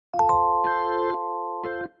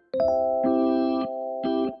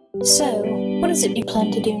So, what is it you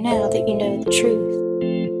plan to do now that you know the truth?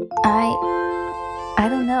 I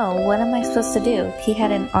don't know. What am I supposed to do? He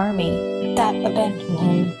had an army. That abandoned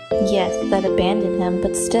him. Yes, that abandoned him,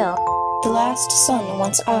 but still. The last son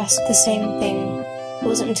once asked the same thing. It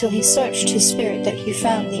wasn't until he searched his spirit that he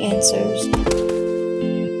found the answers.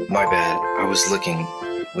 My bad. I was looking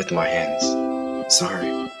with my hands.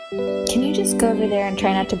 Sorry. Can you just go over there and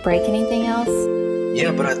try not to break anything else?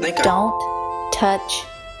 Yeah, but I think Don't touch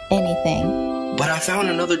anything. But I found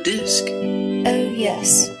another disc. Oh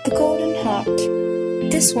yes, the golden heart.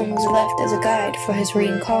 This one was left as a guide for his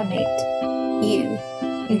reincarnate, you,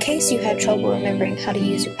 in case you had trouble remembering how to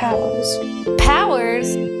use your powers.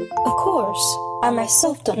 Powers? Of course, I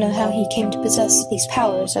myself don't know how he came to possess these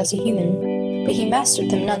powers as a human, but he mastered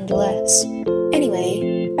them nonetheless.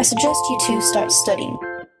 Anyway, I suggest you two start studying.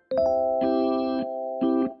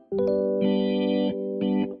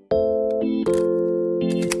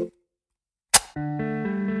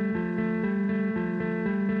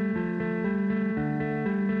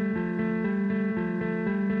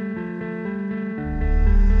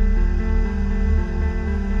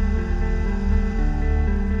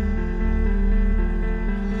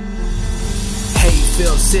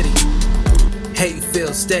 Hayfield City,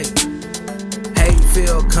 Hayfield State,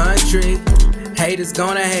 Hayfield Country, haters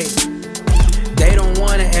gonna hate. They don't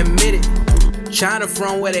wanna admit it, China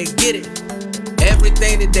from where they get it.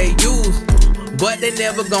 Everything that they use, but they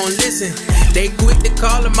never gonna listen. They quick to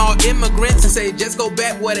call them all immigrants and say just go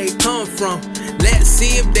back where they come from. Let's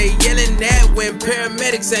see if they yelling that when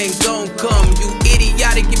paramedics ain't gon' come. You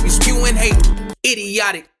idiotic if you spewing hate,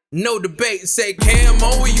 idiotic. No debate, say Cam,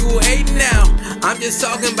 oh you hating now. I'm just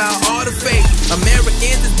talking about all the fake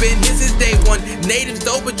Americans, it's been here since day one. Natives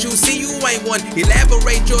though, but you see you ain't one.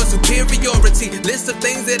 Elaborate your superiority, list of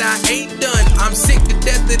things that I ain't done. I'm sick to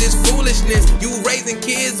death of this foolishness. You raising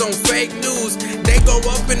kids on fake news. They grow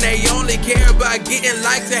up and they only care about getting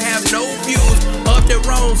likes and have no views of their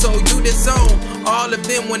own, so you disown all of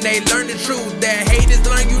them when they learn the truth. That haters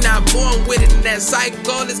learn you not born with it, and that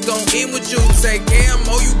cycle is gon' end with you. Say Cam,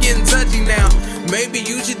 oh you getting touchy now. Maybe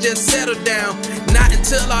you should just settle down. Not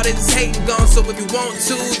until all this hate gone. So if you want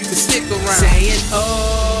to, you can stick around. Saying,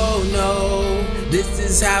 oh no, this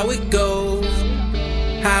is how it goes.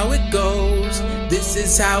 How it goes. This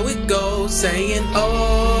is how it goes. Saying,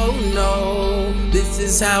 oh no, this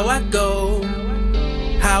is how I go.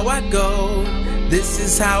 How I go. This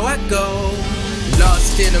is how I go.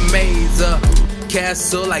 Lost in a maze,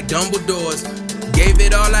 castle like Dumbledore's. Gave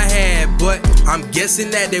it all I had, but I'm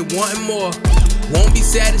guessing that they wantin' more. Won't be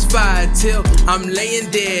satisfied till I'm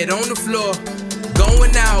laying dead on the floor.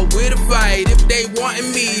 Going out with a fight. If they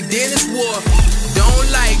wantin' me, then it's war.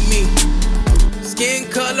 Don't like me.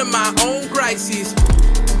 Skin color, my own crises.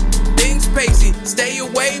 Things pacey. Stay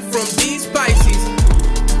away from these Pisces.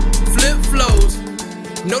 Flip flows.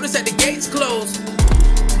 Notice that the gates closed.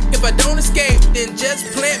 If I don't escape, then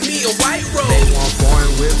just plant me a white rose. They want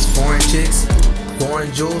foreign whips, foreign chicks,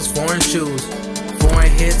 foreign jewels, foreign shoes,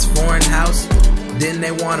 foreign hits, foreign house. Then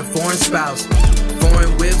they want a foreign spouse.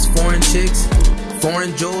 Foreign whips, foreign chicks,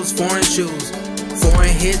 foreign jewels, foreign shoes,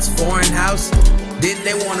 foreign hits, foreign house. Then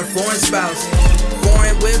they want a foreign spouse.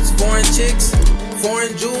 Foreign whips, foreign chicks,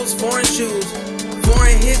 foreign jewels, foreign shoes,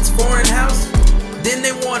 foreign hits, foreign house. Then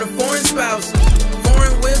they want a foreign spouse.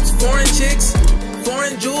 Foreign whips, foreign chicks,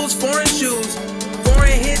 foreign jewels, foreign shoes,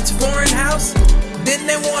 foreign hits, foreign house. Then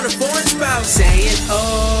they want a foreign spouse. Saying,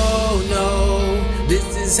 oh no,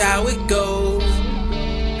 this is how it goes.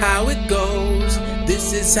 How it goes.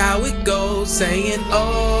 This is how it goes. Saying,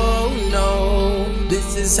 oh no,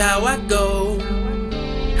 this is how I go.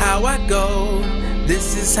 How I go.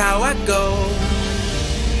 This is how I go.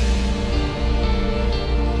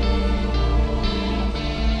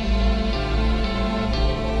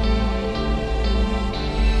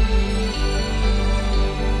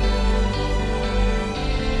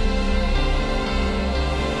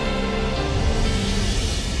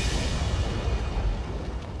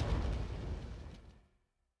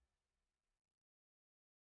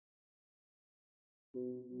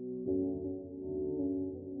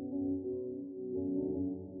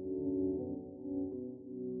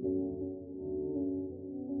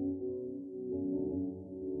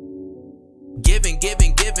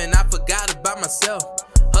 Giving, I forgot about myself.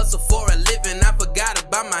 Hustle for a living, I forgot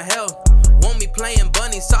about my health. Want me playing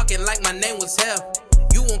bunnies, talking like my name was hell.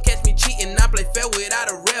 You won't catch me cheating, I play fair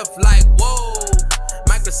without a ref. Like, whoa,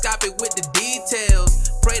 microscopic with the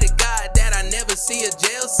details. Pray to God that I never see a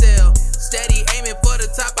jail cell. Steady aiming for the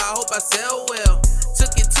top, I hope I sell well.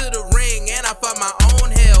 Took it to the ring and I fought my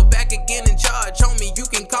own hell. Back again in charge, homie, you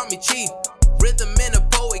can call me chief. Rhythm in a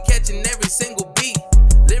poet, catch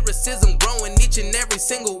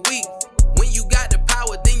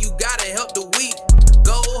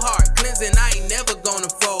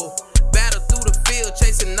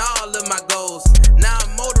chasing all of my goals. Now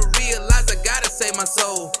I'm more to realize I gotta save my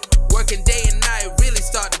soul. Working day and night really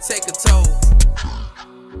start to take a toll.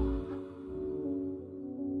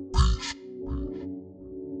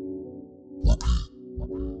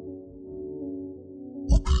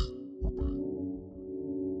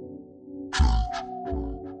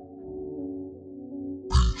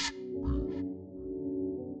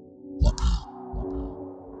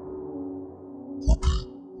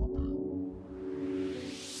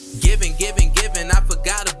 Giving, I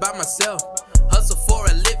forgot about myself. Hustle for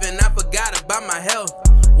a living, I forgot about my health.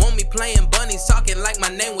 Want me playing bunnies, talking like my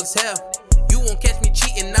name was hell. You won't catch me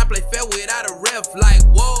cheating, I play fair without a ref. Like,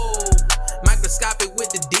 whoa, microscopic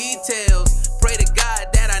with the details. Pray to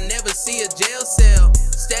God that I never see a jail cell.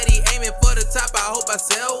 Steady aiming for the top, I hope I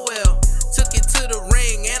sell well. Took it to the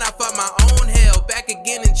ring and I fought my own hell. Back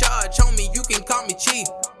again in charge, homie, you can call me chief.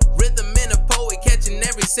 Rhythm in a poet, catching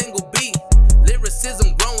every single beat.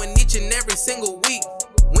 Lyricism growing each and every single week.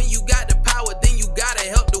 When you got the power, then you gotta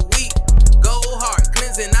help the weak. Go hard,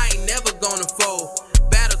 cleansing, I ain't never gonna fold.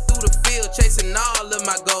 Battle through the field, chasing all of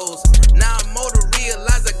my goals. Now I'm more to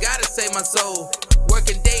realize I gotta save my soul.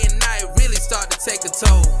 Working day and night really start to take a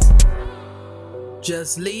toll.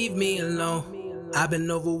 Just leave me alone. I've been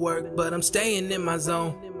overworked, but I'm staying in my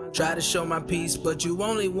zone. Try to show my peace, but you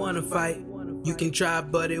only wanna fight. You can try,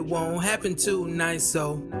 but it won't happen tonight,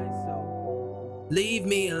 so leave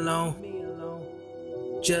me alone.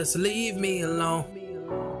 Just leave me alone.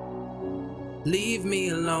 Leave me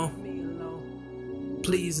alone.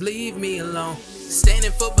 Please leave me alone.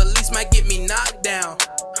 Standing for beliefs might get me knocked down.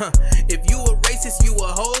 If you a racist, you a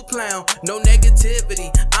whole clown. No negativity,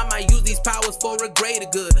 I might use these powers for a greater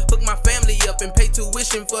good. Hook my family up and pay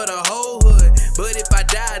tuition for the whole hood. But if I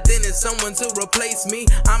die, then it's someone to replace me.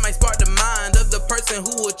 I might spark the mind of the person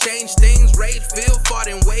who will change things. Rage, feel, fought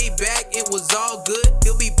and way back, it was all good.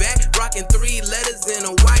 He'll be back, rocking 3 letters in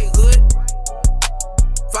a white hood.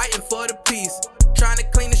 Fighting for the peace, trying to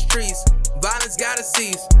clean the streets. Violence gotta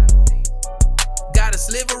cease. Got a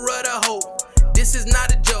sliver of the hope. This is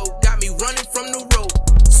not a joke, got me running from the rope.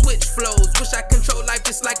 Switch flows, wish I control life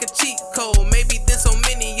just like a cheat code. Maybe then so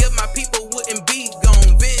many of my people wouldn't be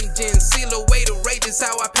gone. Vengeance, seal away the rage is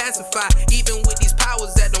how I pacify. Even with these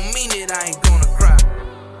powers, that don't mean it, I ain't gonna cry.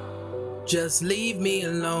 Just leave me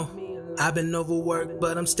alone. I've been overworked,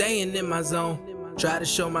 but I'm staying in my zone. Try to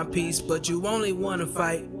show my peace, but you only wanna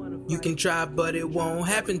fight. You can try, but it won't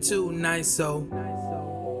happen tonight, so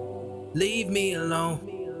leave me alone.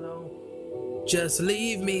 Just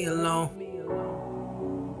leave me alone.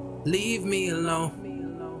 Leave me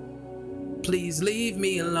alone. Please leave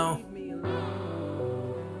me alone.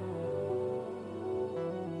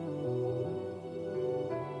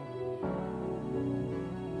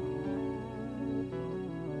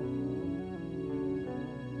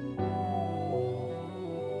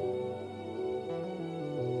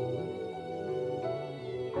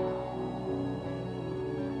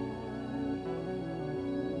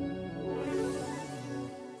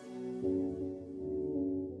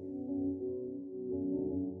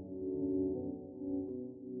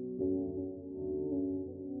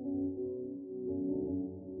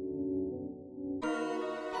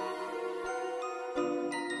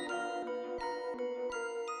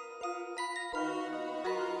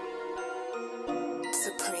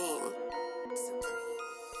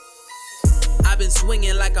 I've been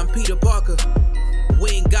swinging like I'm Peter Parker.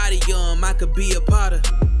 Wingardium, I could be a Potter.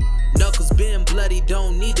 Knuckles been bloody,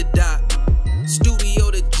 don't need to dock. Studio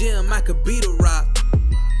to gym, I could be the Rock.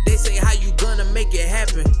 They say how you gonna make it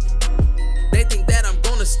happen. They think that I'm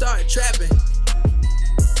gonna start trapping.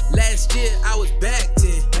 Last year I was back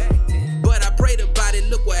 10, but I prayed about it,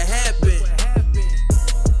 look what happened.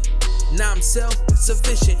 Now I'm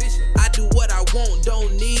self-sufficient. I do what I want,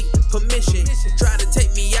 don't need permission. Try to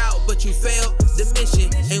take me out, but you failed the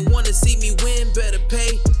mission. Ain't wanna see me win, better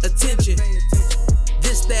pay attention.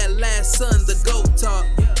 This that last son, the GOAT talk.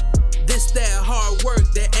 This that hard work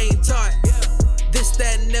that ain't taught. This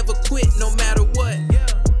that never quit no matter what.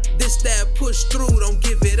 This that push through, don't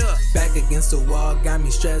give it up. Back against the wall, got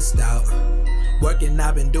me stressed out. Working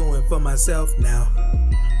I've been doing for myself now.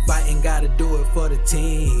 Fighting, gotta do it for the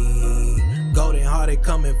team. Golden hearted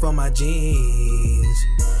coming from my jeans.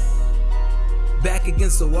 Back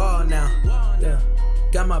against the wall now. Yeah.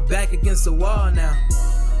 Got my back against the wall now.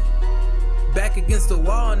 Back against the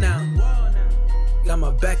wall now. Got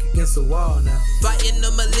my back against the wall now. Fighting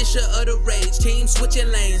the militia of the rage, team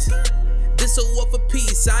switching lanes. This a war for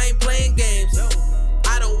peace, I ain't playing games.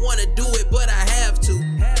 I don't wanna do it, but I have to.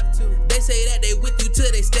 They say that they with you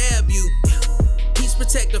till they stab you. Peace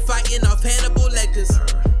protector fighting off Hannibal Lecters.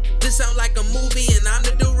 This sound like a movie and I'm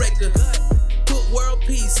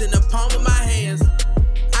palm of my hands.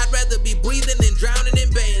 I'd rather be breathing than drowning in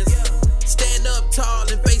bands. Stand up tall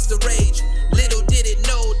and face the rage. Little did it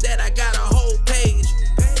know that I got a whole page.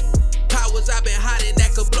 Powers I've been hiding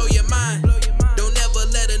that could blow your mind. Don't ever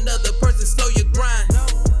let another person slow your grind.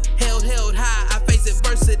 Held high, I face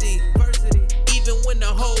adversity. Even when the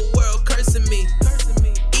whole world cursing me.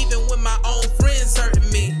 Even when my own friends hurting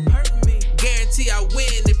me. Guarantee I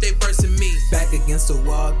win if they versing me. Back against the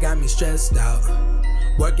wall got me stressed out.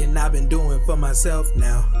 Working I've been doing for myself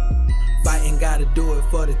now. Fighting gotta do it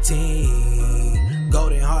for the team.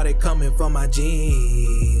 Golden hearted coming from my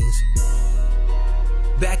jeans.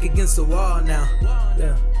 Back against the wall now.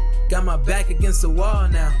 Yeah. Got my back against the wall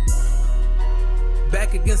now.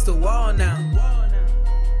 Back against the wall now.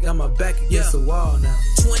 Got my back against the wall now.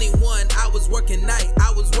 21, I was working night,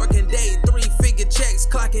 I was working day. 3-figure checks,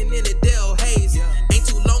 clocking in at Del Hayes. Ain't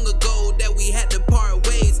too long ago that we had to part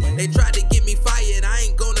ways. They tried to get me fired, I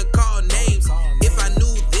ain't gonna call names. If I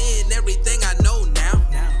knew then everything I know now,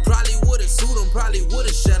 probably would've sued them, probably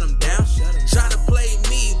would've shut them down. Trying to play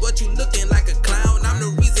me, but you looking like a clown. I'm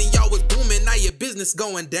the reason y'all was booming, now your business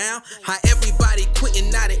going down. How everybody quitting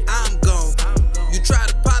now that I'm gone. You try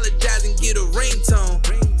to apologize and get a ringtone.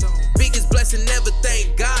 Biggest blessing, never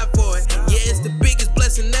thank God for it. Yeah, it's the biggest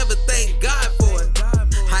blessing, never thank God for it.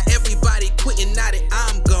 How everybody quitting now that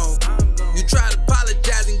I'm gone. You try to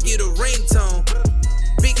apologize and get a ringtone.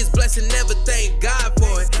 Biggest blessing, never thank God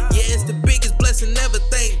for it. Yeah, it's the biggest blessing, never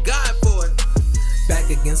thank God for it. Back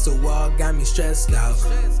against the wall got me stressed out.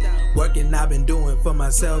 Working I've been doing for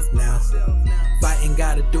myself now. Fighting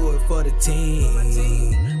gotta do it for the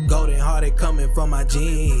team. Golden hearted coming from my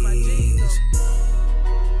jeans.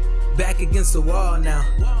 Back against the wall now.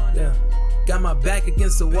 Yeah. Got my back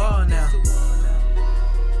against the wall now.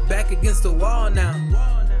 Back against the wall now.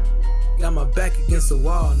 Got my back against the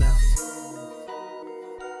wall now.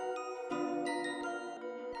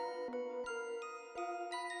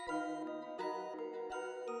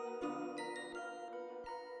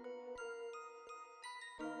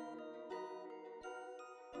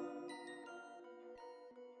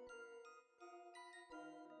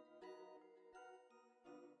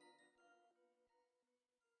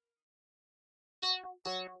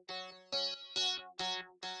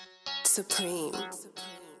 Supreme.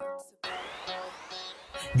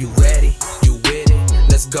 You ready? You with it?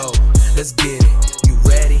 Let's go. Let's get it. You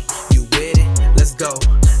ready? You with it? Let's go.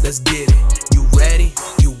 Let's get it. You ready?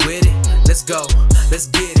 You with it? Let's go. Let's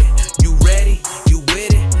get it. You ready? You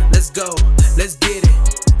with it? Let's go. Let's get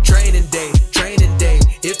it. Training day. Training day.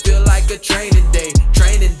 It feel like a training day.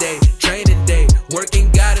 Training day. Training day.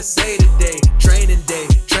 Working gotta say today. Training day.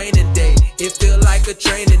 Training day. It feel like a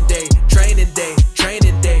training day. Training day.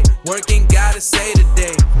 Training day. Working gotta say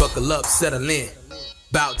today. Buckle up, settle in.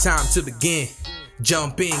 About time to begin.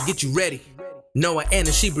 Jump in, get you ready. Noah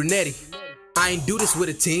Anna, she brunetti. I ain't do this with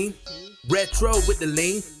a team. Retro with the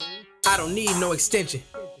lean. I don't need no extension.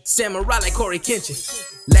 Samurai like Corey Kenshin.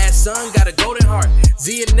 Last son got a golden heart.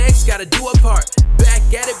 Z and X gotta do a part. Back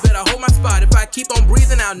at it, better hold my spot. If I keep on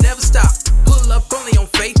breathing, I'll never stop. Pull up only on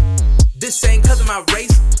faith. This ain't cause of my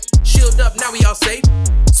race. Shield up, now we all safe.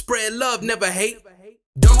 Spread love, never hate.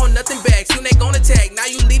 Don't hold nothing back, soon they gon' attack. Now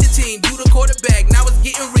you lead the team, you the quarterback. Now it's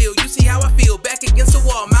getting real, you see how I feel. Back against the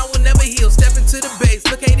wall, mine will never heal. Step into the base,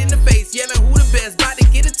 look hate in the face. Yelling who the best, bout to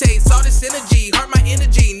get a taste. All this energy, heart my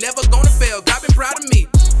energy, never gonna fail. God been proud of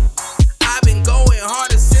me. I've been going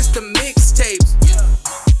harder since the mixtapes.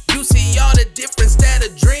 You see all the difference that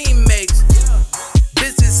a dream makes.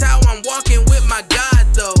 This is how I'm walking with my God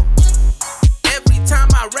though. Every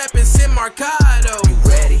time I rap it's in Marcado. You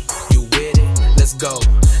ready? You with it? Let's go,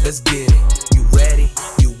 let's get it. You ready?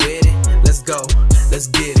 You with it? Let's go, let's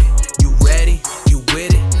get it. You ready? You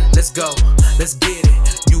with it? Let's go, let's get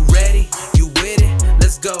it. You ready? You with it?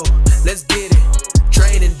 Let's go, let's get it.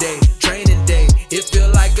 Training day, training day. It feel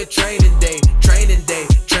like a training day. Training day,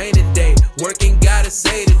 training day. Working gotta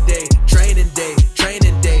say today. Training day,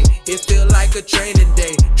 training day. It feel like a training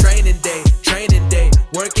day. Training day, training day.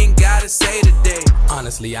 Working gotta say today.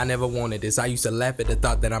 Honestly, I never wanted this. I used to laugh at the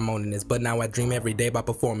thought that I'm owning this, but now I dream every day about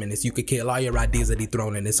performing this. You could kill all your ideas that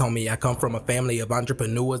dethroning in this. Homie, I come from a family of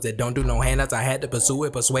entrepreneurs that don't do no handouts. I had to pursue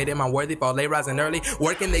it, persuade them I'm worthy for late rising early.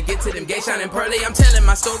 Working to get to them gay shining pearly. I'm telling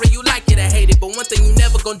my story, you like it, I hate it, but one thing you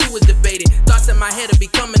never gonna do is debate it. Thoughts in my head of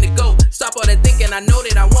becoming the GOAT. Stop all that thinking, I know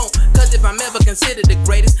that I won't. Cause if I'm ever considered the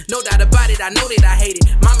greatest, no doubt about it, I know that I hate it.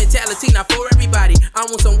 My mentality mentality, not for everybody. I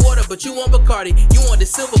want some water, but you want Bacardi. You want the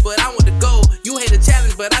silver, but I want the gold. You hate the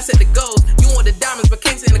challenge, but I set the goals. You want the diamonds, but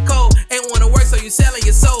can't stand the cold. Ain't wanna work, so you selling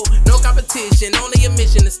your soul. No competition, only a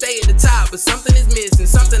mission to stay at the top. But something is missing,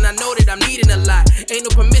 something I know that I'm needing a lot. Ain't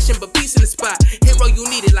no permission, but peace in the spot. Hero, you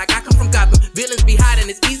need it, like I come from Gotham. Villains be hiding,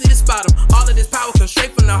 it's easy to spot them. All of this power comes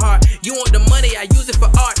straight from the heart. You want the money, I use it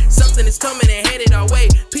for art. Something is coming and headed our way.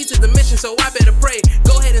 Peace is the mission, so I better pray.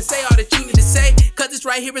 Go ahead and say all that you need to say, cause this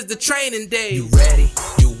right here is the training day. You ready?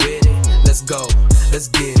 You with it? Let's go. Let's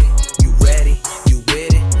get it. You ready? You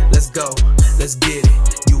with it? Let's go. Let's get it.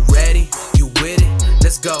 You ready? You with it?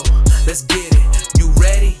 Let's go. Let's get it. You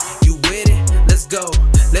ready? You with it? Let's go.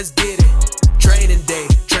 Let's get it. Training day.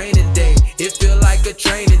 Training day. It feel like a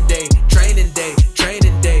training day. Training day.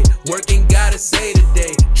 Training day. Working gotta say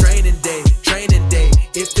today. Training day. Training day.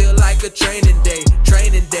 It feel like a training day.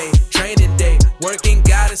 Training day. Training day. Working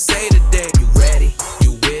gotta say today. You ready?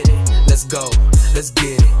 You with it? Let's go. Let's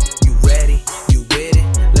get it. You ready? You with it?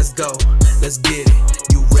 Let's go. Let's get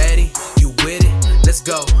it. You ready? You with it? Let's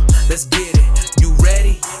go. Let's get it. You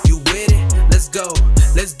ready? You with it? Let's go.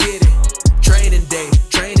 Let's get it. Training day.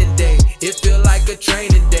 Training day. It feel like a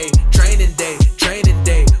training day. Training day. Training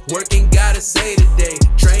day. Working gotta say today.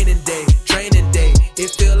 Training day. Training day.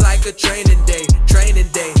 It feel like a training day. Training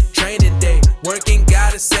day. Training day. Working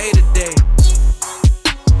gotta say today.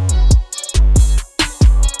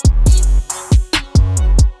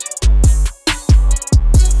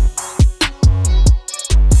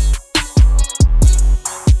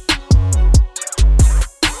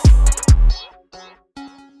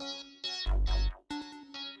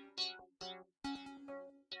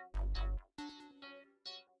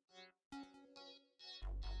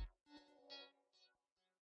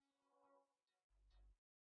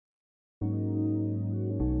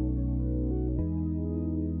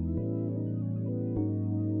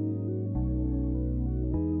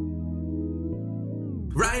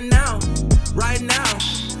 Right now,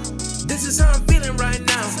 this is how I'm feeling right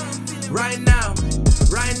now. Right now,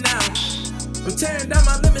 I'm tearing down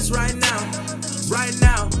my limits right now. Right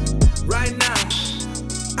now,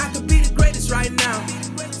 I could be the greatest right now.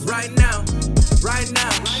 Right now,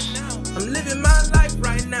 I'm living my life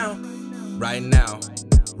right now.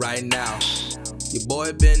 Right now, your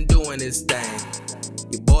boy been doing his thing.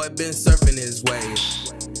 Your boy been surfing his wave.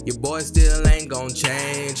 Your boy still ain't gon'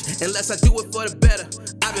 change unless I do it for the better.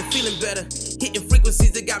 I've been feeling better, hitting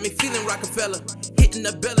frequencies that got me feeling Rockefeller. Hitting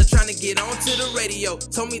the bella, trying to get onto the radio.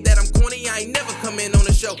 Told me that I'm corny, I ain't never coming on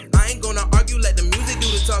the show. I ain't gonna argue, let the music do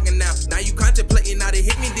the talking now. Now you contemplating how to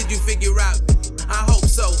hit me, did you figure out? I hope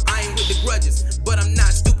so, I ain't with the grudges, but I'm not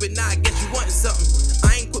stupid, now I guess you wanting something.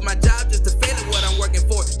 I ain't quit my job just to fail at what I'm working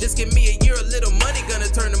for. Just give me a year, a little money gonna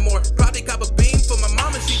turn to more. Probably cop a beam for my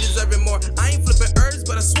mama, she deserving more. I ain't flipping herbs,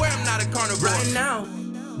 but I swear I'm not a carnivore.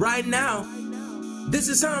 Right now, this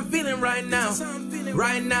is how I'm feeling right now.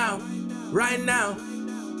 Right now,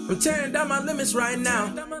 I'm tearing down my limits right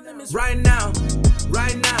now. Right now,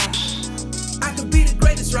 I could be the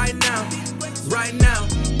greatest right now. Right now,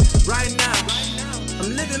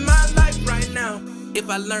 I'm living my life right now. If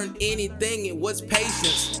I learned anything, it was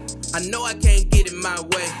patience. I know I can't get in my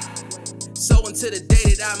way. So until the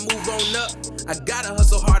day that I move on up, I gotta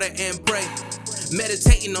hustle harder and pray.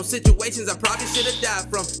 Meditating on situations I probably should have died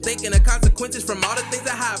from. Thinking of consequences from all the things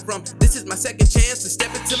I hide from. This is my second chance to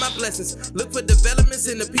step into my blessings. Look for developments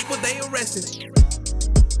in the people they arresting.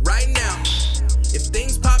 Right now, if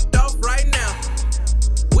things popped off right now,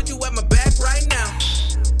 would you have my back right now?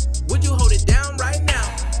 Would you hold it down right now?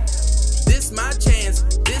 This my chance,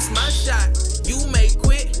 this my shot. You may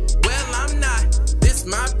quit, well I'm not. This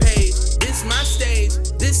my page, this my stage.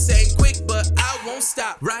 This ain't quick, but I won't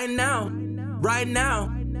stop. Right now,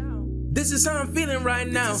 this is how I'm feeling right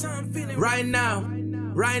now. Right now,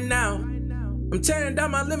 I'm tearing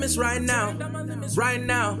down my limits right now.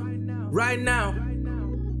 Right now,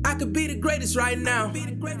 I could be the greatest right now.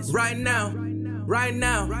 Right now,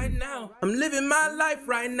 I'm living my life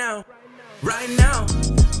right now. Right now,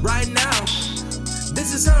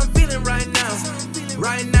 this is how I'm feeling right now.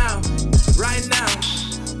 Right now,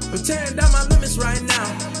 I'm tearing down my limits right now.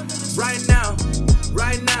 Right now,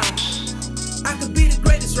 I could be the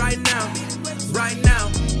greatest right now. Right now,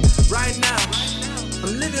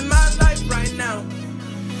 I'm living my life right now.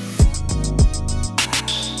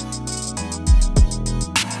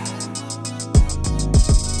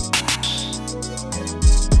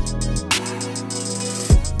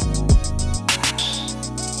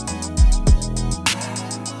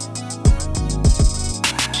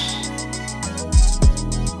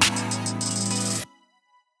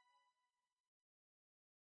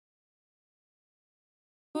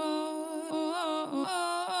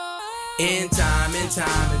 In time, in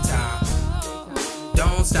time, in time.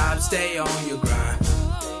 Don't stop, stay on your grind.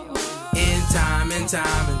 In time, in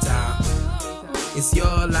time, in time. It's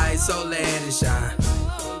your light, so let it shine.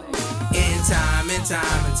 In time, in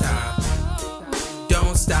time, in time.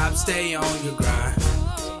 Don't stop, stay on your grind.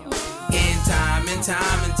 In time, in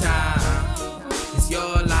time, in time. It's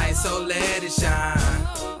your light, so let it shine.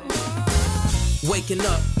 Waking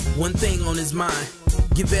up, one thing on his mind.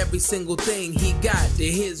 Give every single thing he got to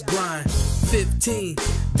his grind. 15,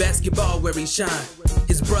 basketball where he shine.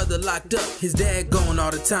 His brother locked up, his dad gone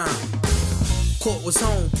all the time. Court was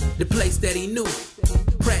home, the place that he knew.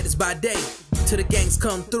 Practice by day, till the gangs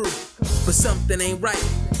come through. But something ain't right,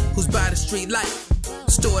 who's by the street light?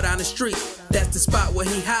 Store down the street, that's the spot where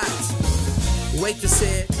he hides. Waitress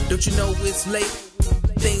said, don't you know it's late?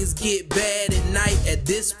 Things get bad at night at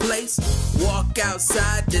this place. Walk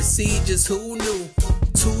outside to see just who knew.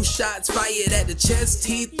 2 shots fired at the chest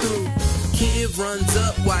he threw. Kid runs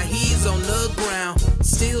up while he's on the ground.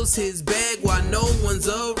 Steals his bag while no one's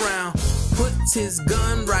around. Puts his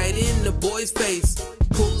gun right in the boy's face.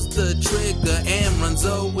 Pulls the trigger and runs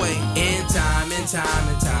away. In time, in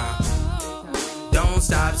time, in time. Don't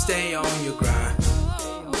stop, stay on your grind.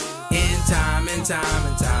 In time, in time,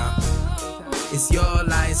 in time. It's your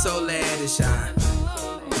light, so let it shine.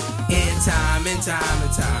 In time, in time, in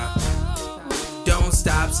time. Don't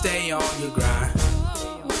stop, stay on your grind.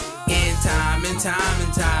 In time, in time,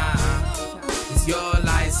 in time. It's your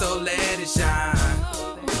light, so let it shine.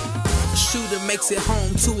 Shooter makes it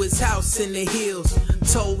home to his house in the hills.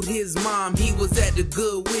 Told his mom he was at the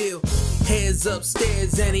Goodwill. Heads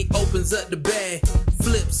upstairs and he opens up the bag.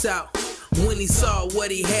 Flips out when he saw what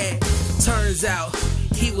he had. Turns out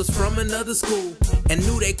he was from another school and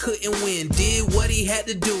knew they couldn't win. Did what he had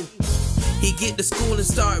to do. He get to school and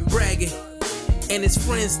start bragging, and his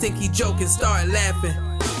friends think he joking, start laughing.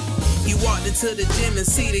 He walked into the gym and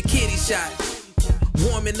see the kid he shot.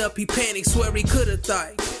 Warming up, he panicked, swear he could've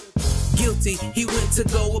thought. Guilty, he went to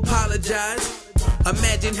go apologize.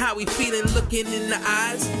 Imagine how he feeling looking in the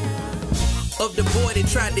eyes of the boy that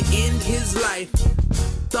tried to end his life.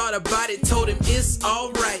 Thought about it, told him it's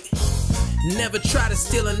alright. Never try to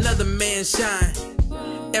steal another man's shine.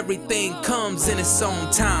 Everything comes in its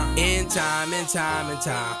own time. In time, in time, in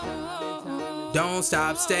time. Don't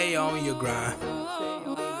stop, stay on your grind.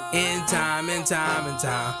 In time, in time, in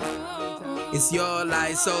time. It's your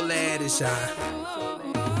light, so let it shine.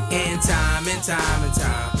 In time, in time, in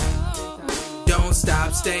time. Don't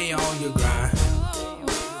stop, stay on your grind.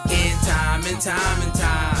 In time, in time, in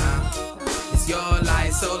time. It's your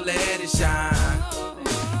light, so let it shine.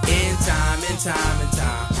 In time, in time, in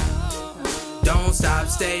time. Don't stop,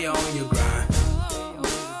 stay on your grind.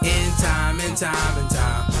 In time, in time, in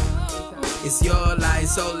time. It's your light,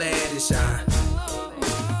 so let it shine.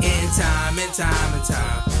 In time, in time, in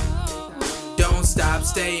time. Don't stop,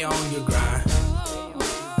 stay on your grind.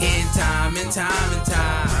 In time, in time, in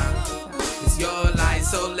time. It's your light,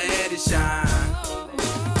 so let it shine.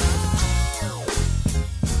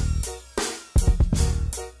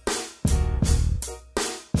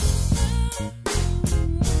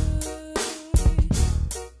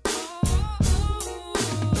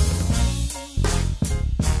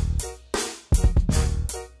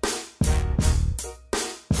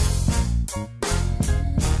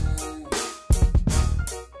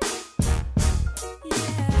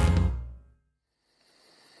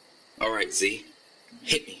 Alright, Z.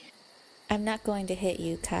 Hit me. I'm not going to hit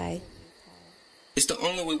you, Kai. It's the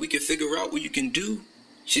only way we can figure out what you can do.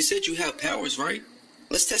 She said you have powers, right?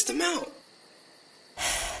 Let's test them out.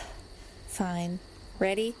 Fine.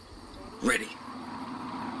 Ready? Ready.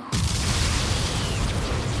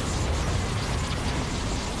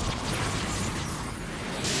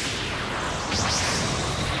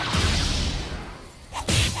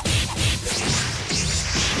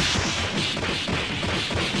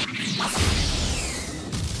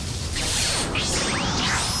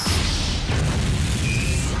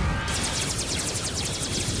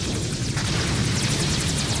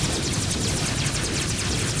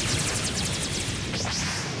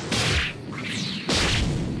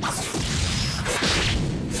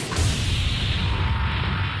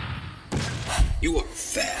 You are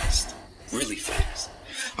fast. Really fast.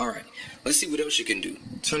 Alright, let's see what else you can do.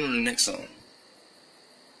 Turn on the next song.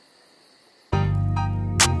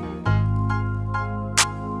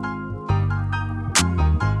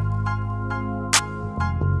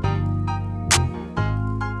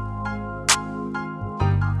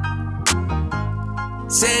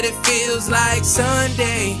 Said it feels like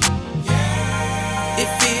Sunday. It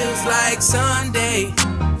feels like Sunday.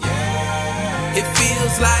 It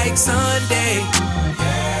feels like Sunday.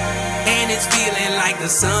 and it's feeling like the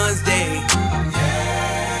sun's day.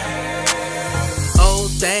 Oh,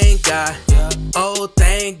 thank God. Oh,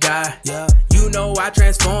 thank God. You know I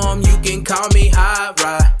transform, you can call me Hot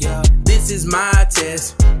Rod. This is my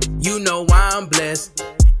test, you know I'm blessed.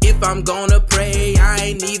 If I'm gonna pray, I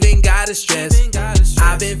ain't even gotta stress.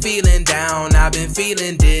 I've been feeling down, I've been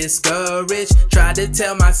feeling discouraged. Tried to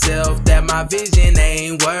tell myself that my vision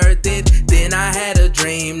ain't worth it. Then I had a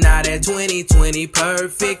dream, now that 2020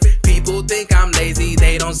 perfect. People think I'm lazy,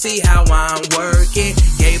 they don't see how I'm working.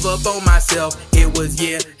 Gave up on myself, it was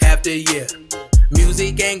year after year.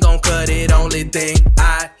 Music ain't gon' cut it, only thing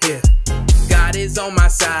I hear. God is on my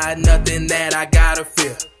side, nothing that I gotta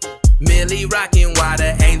fear. Millie rockin' while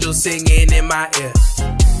the angels singing in my ear.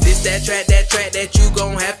 This that track that you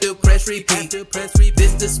gon' have to press repeat.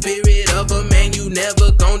 This the spirit of a man you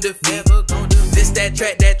never gon' defeat. This that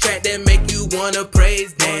track that make you wanna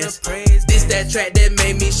praise dance. This that track that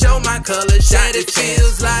made me show my colors, shot it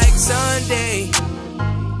feels like Sunday.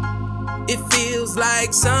 It feels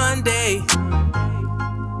like Sunday.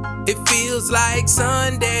 It feels like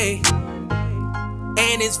Sunday.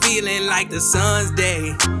 And it's feeling like the sun's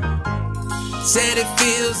day. Said it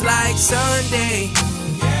feels like Sunday.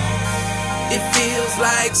 It feels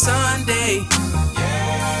like Sunday.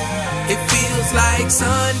 It feels like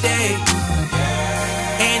Sunday.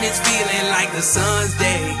 And it's feeling like the sun's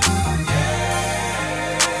day.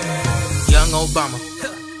 Young Obama,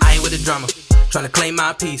 I ain't with the drama. Tryna claim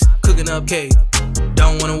my peace, cooking up cake.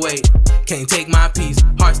 Don't wanna wait, can't take my peace.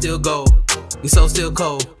 Heart still gold, your soul still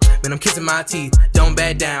cold. Man, I'm kissing my teeth, don't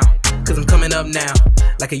back down, cause I'm coming up now,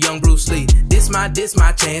 like a young Bruce Lee. This my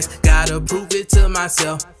chance, gotta prove it to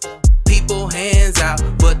myself. People hands out,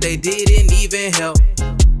 but they didn't even help.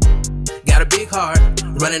 Got a big heart,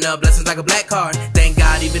 running up blessings like a black card. Thank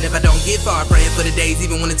God even if I don't get far, praying for the days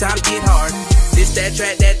even when the times get hard. This that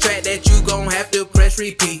track that you gon' have to press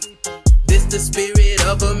repeat. This the spirit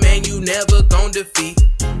of a man you never gon' defeat.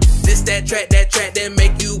 This that track that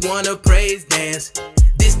make you wanna praise dance.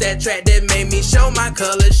 This that track that made me show my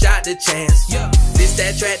colors, shot the chance. This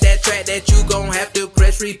that track that you gon' have to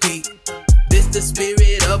press repeat. This the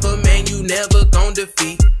spirit of a man you never gon'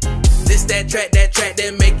 defeat. This that track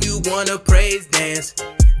that make you wanna praise dance.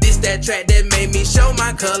 This that track that made me show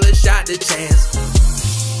my colors, shot the chance.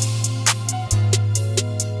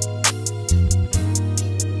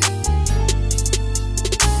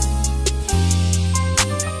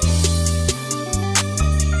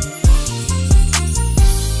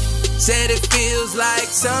 Said it feels like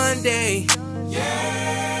Sunday.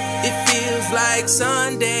 It feels like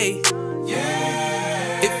Sunday.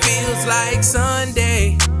 It feels like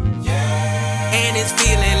Sunday. And it's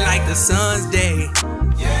feeling like the sun's day.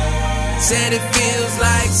 Said it feels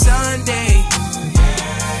like Sunday.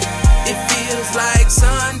 It feels like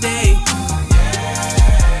Sunday.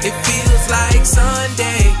 It feels like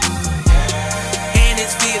Sunday. And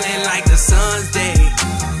it's feeling like the sun's day.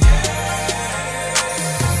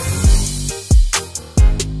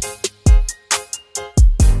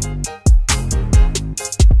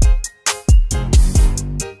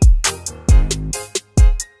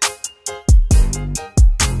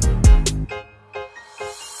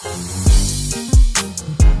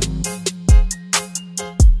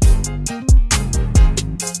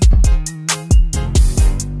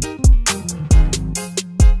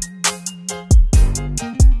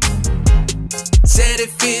 Said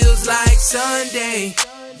it feels like Sunday.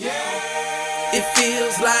 It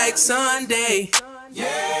feels like Sunday.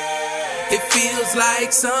 It feels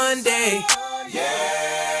like Sunday.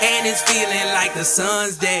 And it's feeling like the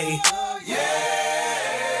sun's day.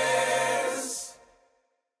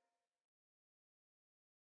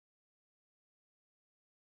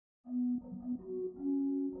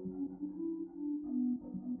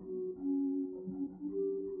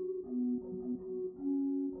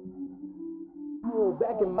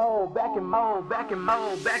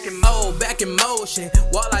 Back in motion,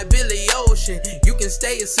 while like Billy Ocean. You can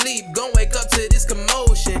stay asleep, gon' wake up to this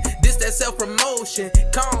commotion. This that self-promotion,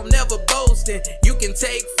 calm, never boasting. You can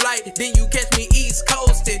take flight, then you catch me east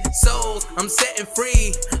coasting. Souls, I'm setting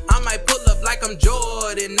free, I might pull up like I'm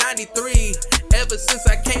Jordan, 93. Ever since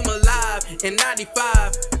I came alive in 95,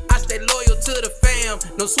 I stay loyal to the fam,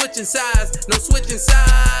 no switching sides, no switching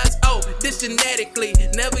sides. Oh, this genetically,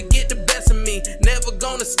 never get the best of me, never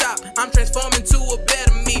gonna stop, I'm transforming to a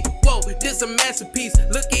better me. Whoa, this a masterpiece,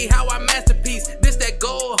 look at how I masterpiece. This that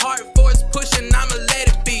gold heart force pushing, I'ma let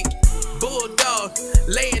it be. Bulldog,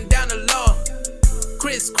 laying down the law,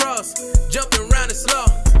 crisscross, jumping around the slow.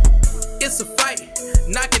 It's a fight,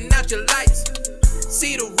 knocking out your lights.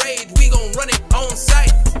 See the rage, we gon' run it on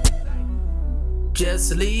sight.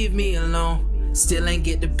 Just leave me alone. Still ain't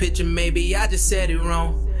get the picture, maybe I just said it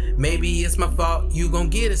wrong. Maybe it's my fault, you gon'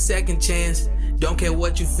 get a second chance. Don't care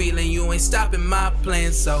what you feeling, you ain't stopping my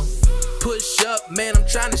plans. So push up, man, I'm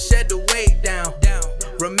trying to shed the weight down.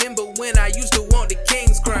 Remember when I used to want the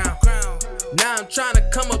king's crown? Now I'm trying to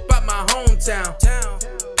come up out my hometown.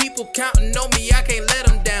 People counting on me, I can't let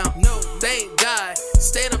them down. Thank God,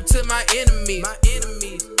 stand up to my enemies.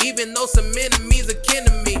 Even though some enemies are kin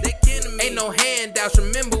to me. Ain't no handouts,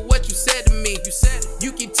 remember what you said to me.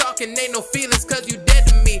 You keep talking, ain't no feelings cause you dead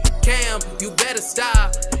to me. Cam, you better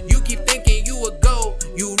stop. You keep thinking you a go,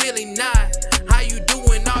 you really not. How you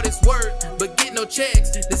doing all this work, but get no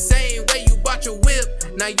checks? The same way you bought your whip,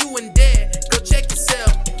 now you in debt, go check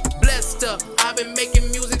yourself. Blessed up, I've been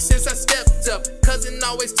making music since I stepped up. Cousin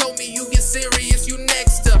always told me you get serious, you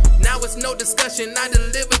next up. Now it's no discussion, I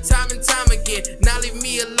deliver time and time again. Now leave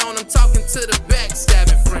me alone, I'm talking to the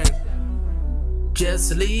backstabbing friend.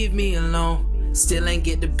 Just leave me alone. Still ain't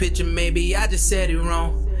get the picture, maybe I just said it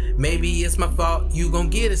wrong. Maybe it's my fault, you gon'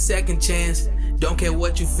 get a second chance. Don't care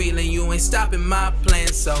what you feeling, you ain't stopping my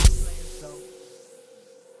plans. So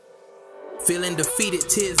feeling defeated,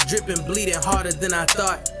 tears dripping, bleeding harder than I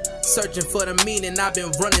thought. Searching for the meaning, I've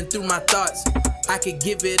been running through my thoughts. I could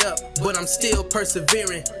give it up, but I'm still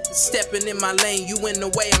persevering. Stepping in my lane, you in the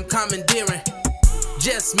way, I'm commandeering.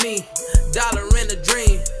 Just me, dollar in a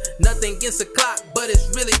dream. Nothing against the clock, but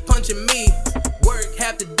it's really punching me. Work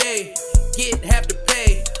half the day, get half the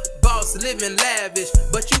pay. Boss living lavish,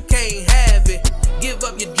 but you can't have it. Give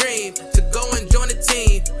up your dream to go and join the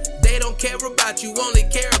team. They don't care about you, only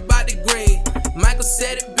care about the green. Michael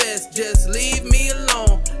said it best, just leave me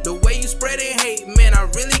alone. The way you spreading hate, man, I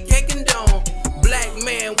really can't condone. Black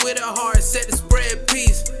man with a heart set to spread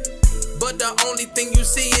peace, but the only thing you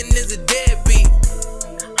seeing is a deadbeat.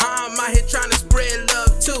 I'm out here trying to spread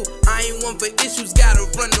love too. I ain't one for issues, gotta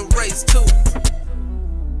run the race too.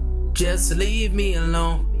 Just leave me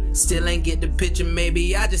alone. Still ain't get the picture,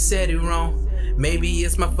 maybe I just said it wrong. Maybe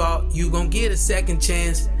it's my fault, you gon' get a second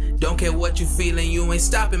chance. Don't care what you feeling, you ain't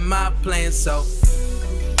stopping my plans. So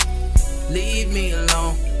leave me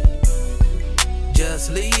alone.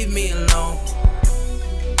 Just leave me alone.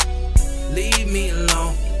 Leave me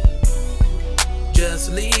alone.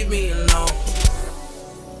 Just leave me alone.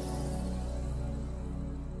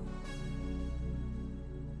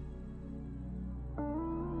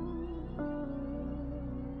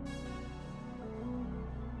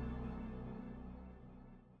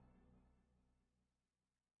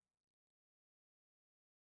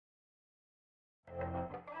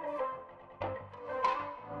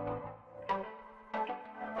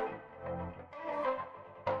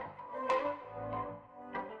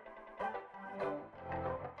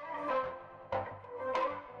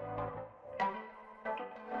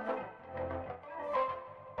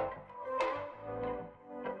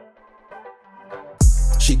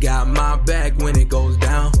 She got my back when it goes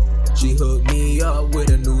down. She hooked me up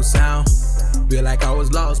with a new sound. Feel like I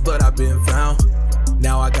was lost, but I've been found.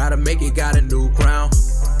 Now I gotta make it, got a new crown.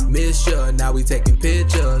 Miss ya, now we taking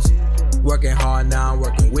pictures. Working hard now, I'm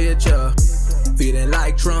working with ya. Feeling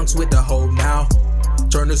like Trunks with the hope now.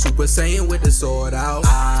 Turn the Super Saiyan with the sword out.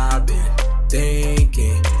 I've been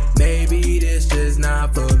thinking, maybe this just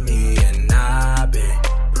not for me. And I've been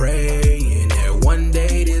praying that one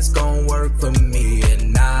day this gon' work for me.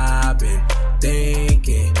 And I've been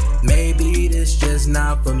thinking, maybe this just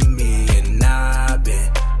not for me. And I've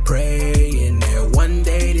been praying that one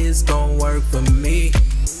day this gon' work for me.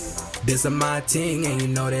 This is my thing and you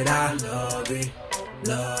know that I love it,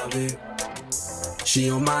 love it. She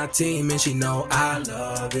on my team and she know I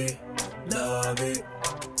love it, love it.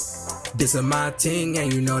 This is my thing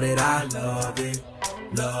and you know that I love it,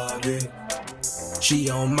 love it. She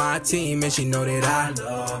on my team and she know that I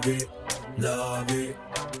love it, love it.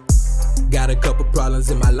 Got a couple problems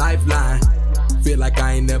in my lifeline. Feel like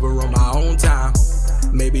I ain't never on my own time.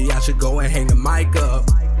 Maybe I should go and hang the mic up.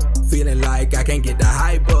 Feeling like I can't get the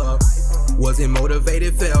hype up. Wasn't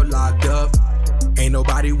motivated, felt locked up. Ain't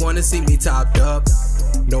nobody wanna see me topped up.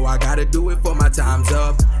 No, I gotta do it for my time's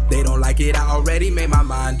up. They don't like it, I already made my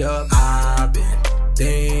mind up. I've been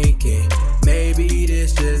thinking, maybe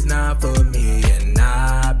this just not for me. And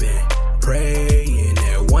I've been praying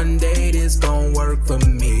that one day this gon' work for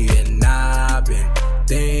me. And I've been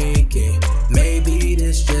thinking, maybe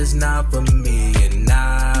this just not for me. And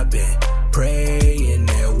I've been praying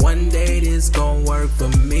that one day this gon' work for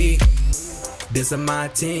me. This is my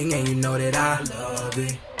thing and you know that I love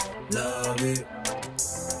it, love it.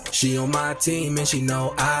 She on my team and she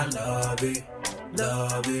know I love it,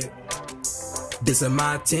 love it. This is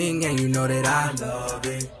my thing and you know that I love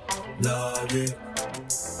it, love it.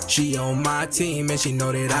 She on my team and she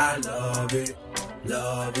know that I love it,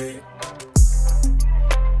 love it.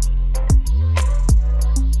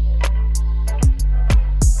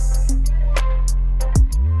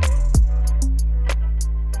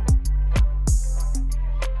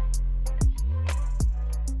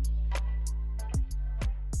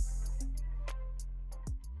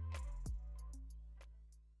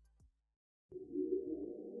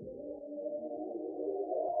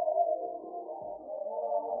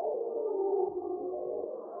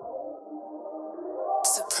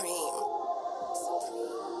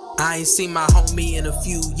 I ain't seen my homie in a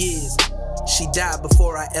few years. She died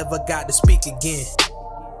before I ever got to speak again.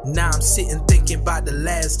 Now I'm sitting thinking about the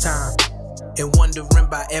last time and wondering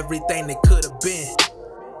about everything that could have been.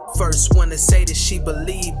 First one to say that she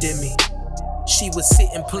believed in me. She was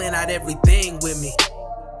sitting playing out everything with me.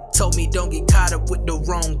 Told me don't get caught up with the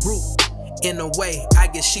wrong group. In a way, I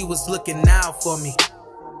guess she was looking out for me.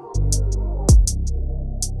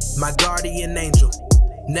 My guardian angel.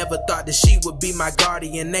 Never thought that she would be my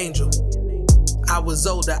guardian angel. I was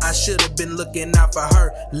older, I should have been looking out for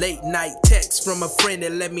her. Late night text from a friend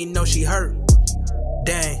that let me know she hurt.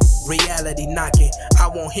 Dang, reality knocking. I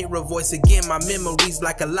won't hear her voice again, my memories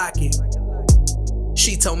like a locket.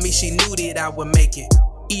 She told me she knew that I would make it.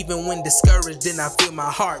 Even when discouraged, then I feel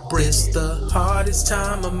my heart break. It's the hardest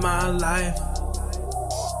time of my life,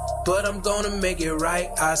 but I'm gonna make it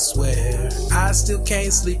right, I swear. I still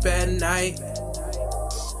can't sleep at night.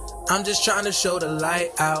 I'm just trying to show the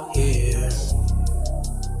light out here.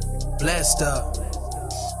 Blessed up,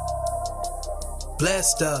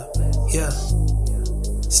 yeah.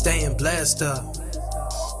 Staying blessed up,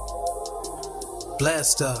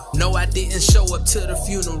 blessed up. No, I didn't show up to the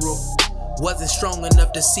funeral. Wasn't strong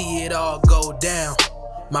enough to see it all go down.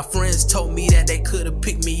 My friends told me that they could've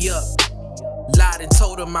picked me up. Lied and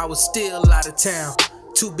told them I was still out of town.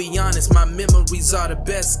 To be honest, my memories are the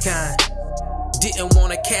best kind. Didn't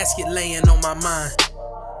want a casket laying on my mind.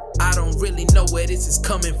 I don't really know where this is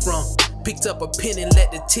coming from. Picked up a pen and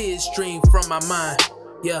let the tears stream from my mind.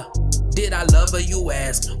 Yeah, did I love her, you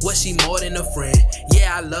ask? Was she more than a friend?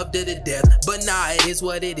 Yeah, I loved her to death, but nah, it is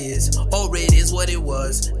what it is. Or it is what it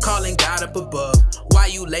was. Calling God up above. Why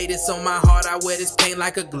you lay this on my heart? I wear this pain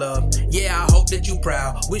like a glove. Yeah, I hope that you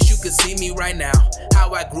proud. Wish you could see me right now.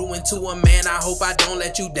 How I grew into a man, I hope I don't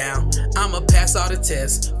let you down. I'ma pass all the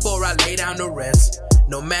tests before I lay down to rest.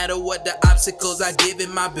 No matter what the obstacles, I give it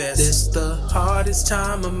my best. This the hardest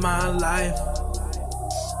time of my life,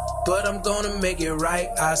 but I'm gonna make it right,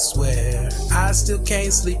 I swear. I still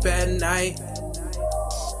can't sleep at night.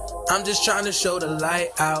 I'm just trying to show the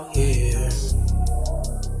light out here.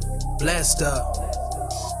 Blessed up,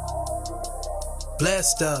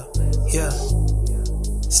 yeah.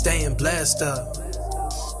 Staying blessed up,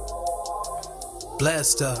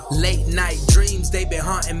 blessed up. Late night dreams, they been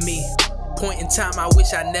haunting me. Point in time I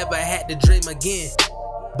wish I never had to dream again.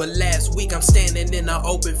 But last week I'm standing in an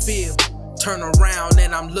open field. Turn around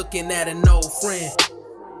and I'm looking at an old friend.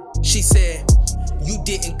 She said, you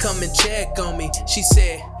didn't come and check on me. She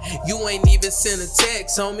said, you ain't even sent a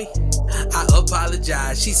text, homie. I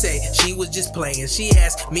apologize. She said she was just playing. She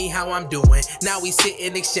asked me how I'm doing. Now we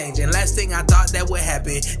sitting exchanging. Last thing I thought that would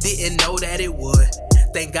happen, didn't know that it would.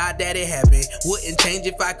 Thank God that it happened. Wouldn't change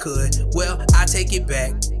if I could. Well, I take it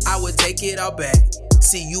back. I would take it all back.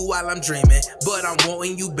 See you while I'm dreaming, but I'm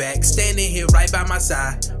wanting you back. Standing here right by my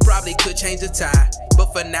side. Probably could change the tide,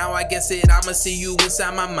 but for now I guess I'ma see you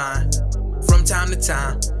inside my mind. From time to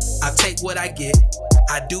time, I take what I get.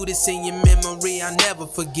 I do this in your memory, I never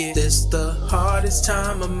forget. This the hardest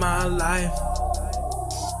time of my life,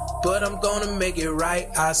 but I'm gonna make it right,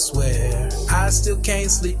 I swear. I still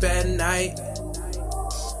can't sleep at night.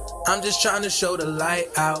 I'm just trying to show the light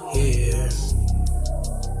out here.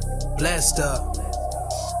 Blessed up,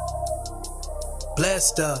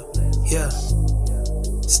 yeah.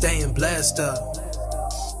 Staying blessed up,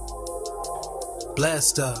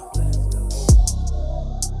 blessed up.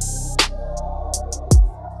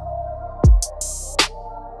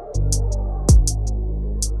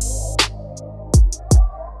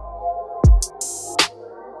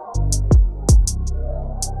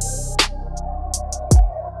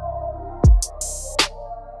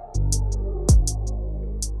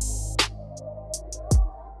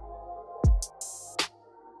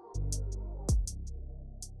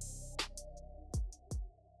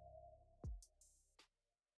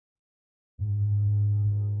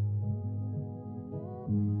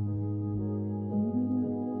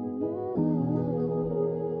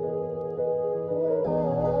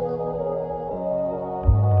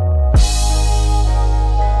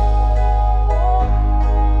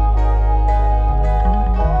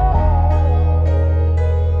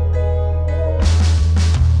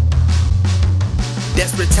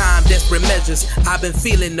 pleasures. I've been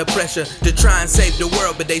feeling the pressure to try and save the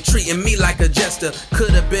world, but they treating me like a jester.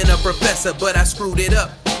 Could have been a professor, but I screwed it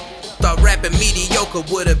up. Thought rapping mediocre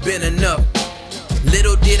would have been enough.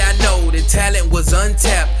 Little did I know the talent was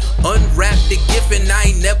untapped. Unwrapped the gift and I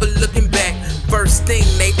ain't never looking back. First thing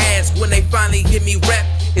they ask when they finally hear me rap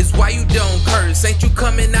is why you don't curse, ain't you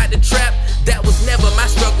coming out the trap? That was never my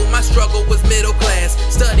struggle was middle class.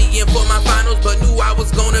 Studying for my finals but knew I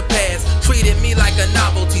was gonna pass. Treated me like a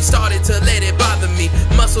novelty, started to let it bother me.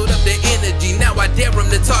 Muscled up the energy, now I dare them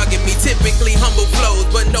to target me. Typically humble flows,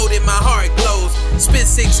 but know that my heart glows. Spit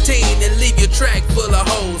 16 and leave your track full of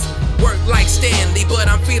hoes. Work like Stanley, but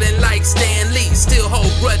I'm feeling like Stan Lee. Still hold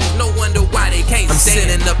grudges, no wonder why they can't stand.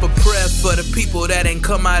 I'm sending up a prayer for the people that ain't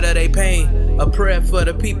come out of their pain. A prayer for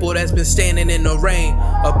the people that's been standing in the rain.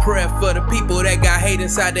 A prayer for the people that got hate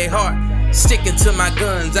inside their heart. Sticking to my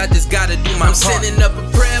guns, I just gotta do my part. I'm sending up a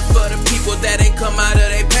prayer for the people that ain't come out of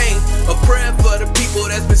their pain. A prayer for the people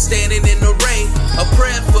that's been standing in the rain. A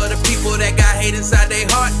prayer for the people that got hate inside their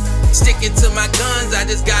heart. Sticking to my guns, I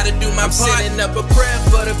just gotta do my part. I'm sending up a prayer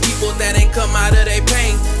for the people that ain't come out of their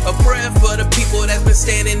pain. A prayer for the people that's been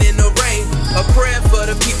standing in the rain. A prayer for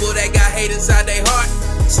the people that got hate inside their heart.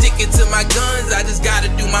 Sticking to my guns, I just gotta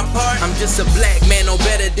do my part. I'm just a black man, no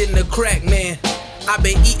better than the crack man. I've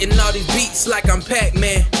been eating all these beats like I'm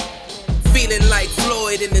Pac-Man. Feeling like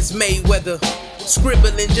Floyd and it's Mayweather.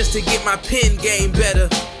 Scribbling just to get my pen game better.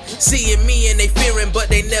 Seeing me and they fearing but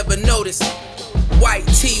they never notice. White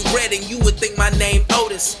tee, red, and you would think my name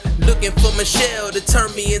Otis. Looking for Michelle to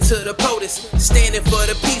turn me into the POTUS. Standing for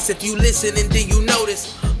the peace, if you listen and then you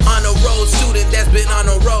notice. On a roll student that's been on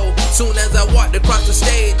a roll. Soon as I walked across the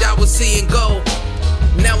stage, I was seeing gold.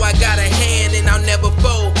 Now I got a hand and I'll never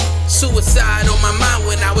fold. Suicide on my mind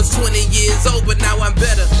when I was 20 years old, but now I'm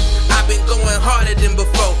better. I've been going harder than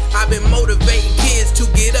before. I've been motivating kids to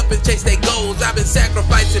get up and chase their goals. I've been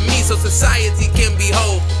sacrificing me so society can be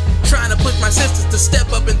whole. Trying to push my sisters to step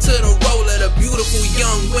up into the role of the beautiful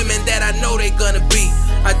young women that I know they gonna be.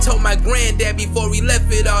 I told my granddad before he left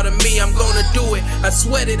it all to me, I'm gonna do it. I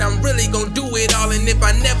swear that I'm really gonna do it all. And if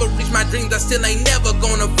I never reach my dreams, I still ain't never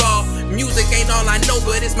gonna fall. Music ain't all I know,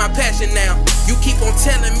 but it's my passion now. You keep on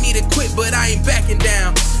telling me to quit, but I ain't backing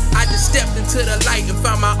down. I just stepped into the light and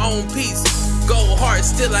found my own peace. Gold heart,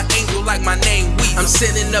 still an angel like my name Weep. I'm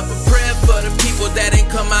sending up a prayer for the people that ain't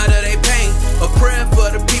come out of their pain. A prayer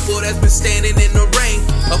for the people that's been standing in the rain.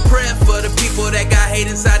 A prayer for the people that got hate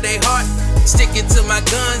inside their heart. Sticking to my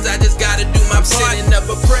guns, I just gotta do my part. I'm sending up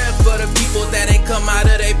a prayer for the people that ain't come out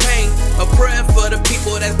of their pain. A prayer for the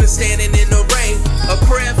people that's been standing in the rain. A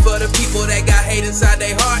prayer for the people that got hate inside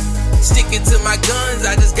their heart. Sticking to my guns,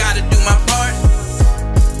 I just gotta do my part.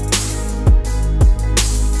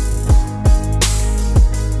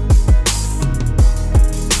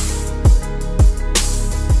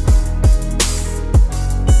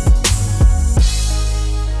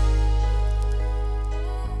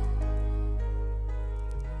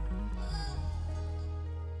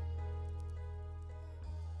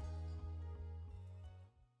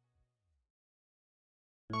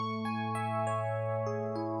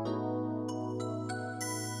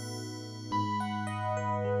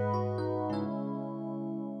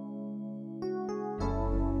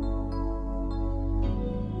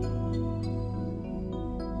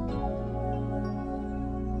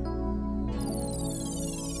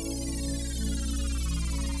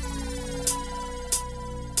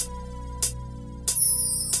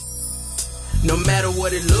 No matter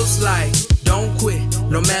what it looks like, don't quit.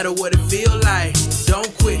 No matter what it feel like, don't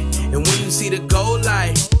quit. And when you see the goal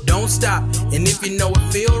light, don't stop. And if you know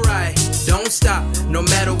it feel right, don't stop. No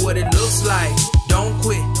matter what it looks like, don't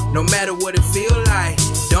quit. No matter what it feel like,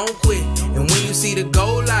 don't quit. And when you see the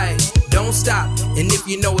goal light, don't stop. And if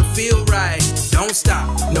you know it feel right, don't stop.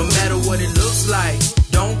 No matter what it looks like,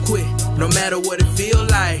 don't quit. No matter what it feel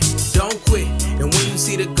like, don't quit. And when you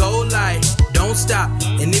see the goal light, don't stop.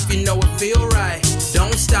 And if you know it feel right,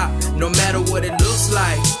 don't stop. No matter what it looks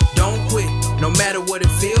like, don't quit. No matter what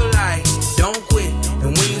it feel like, don't quit.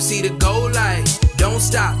 And when you see the goal light, don't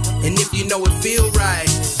stop. And if you know it feel right,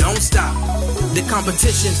 don't stop. The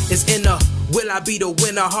competition is in a will I be the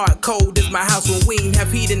winner? Hard cold is my house when we ain't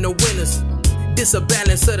have heat in the winters. This a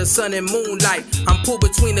balance of the sun and moonlight. I'm pulled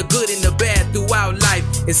between the good and the bad throughout life.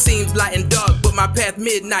 It seems light and dark, but my path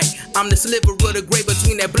midnight. I'm the sliver of the gray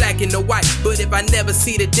between that black and the white. But if I never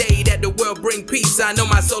see the day that the world bring peace, I know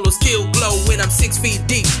my soul will still glow when I'm 6 feet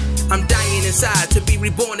deep. I'm dying inside to be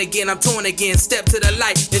reborn again. I'm torn again. Step to the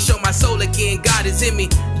light and show my soul again. God is in me,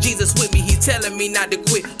 Jesus with me. He's telling me not to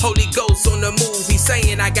quit. Holy Ghost on the move. He's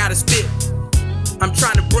saying I gotta spit. I'm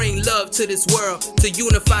trying to bring love to this world, to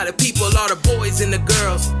unify the people, all the boys and the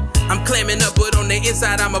girls. I'm clamming up, but on the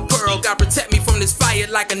inside I'm a pearl. God protect me from this fire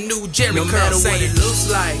like a new Jerry curl. No matter what it looks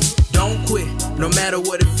like, don't quit. No matter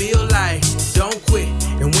what it feel like, don't quit.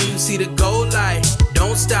 And when you see the goal light,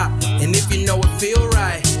 don't stop. And if you know it feel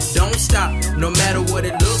right, don't stop. No matter what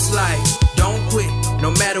it looks like, don't quit.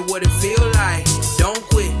 No matter what it feel like, don't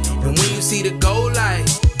quit. And when you see the goal light,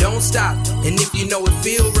 don't stop. And if you know it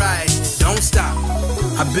feel right, don't stop.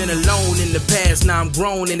 I've been alone in the past, now I'm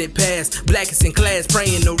grown in it past. Blackest in class,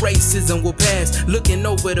 praying the racism will pass. Looking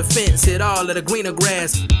over the fence at all of the greener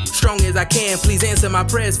grass. Strong as I can, please answer my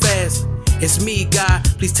prayers fast. It's me, God,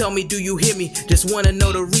 please tell me, do you hear me? Just wanna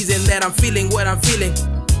know the reason that I'm feeling what I'm feeling.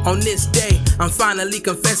 On this day, I'm finally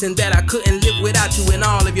confessing that I couldn't live without you and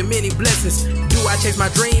all of your many blessings. Do I chase my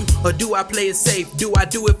dream or do I play it safe? Do I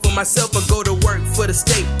do it for myself or go to work for the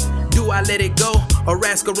state? Do I let it go or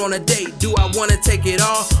ask her on a date? Do I wanna take it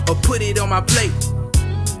all or put it on my plate?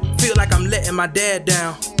 Feel like I'm letting my dad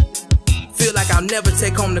down. Feel like I'll never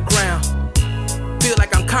take home the crown. Feel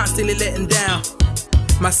like I'm constantly letting down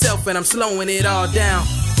myself and I'm slowing it all down.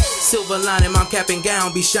 Silver lining, my cap and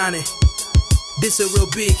gown be shining. This a real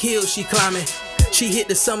big hill she climbing. She hit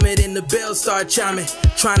the summit and the bells start chiming.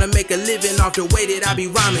 Trying to make a living off the way that I be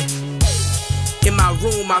rhyming. In my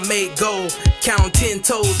room I made gold. Count 10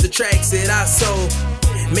 toes, the tracks that I sold.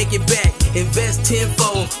 Make it back, invest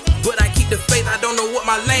tenfold. But I keep the faith, I don't know what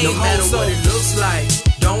my lane holds. No matter what it looks like,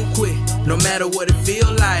 don't quit. No matter what it feel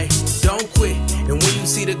like, don't quit. And when you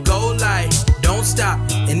see the goal light, don't stop.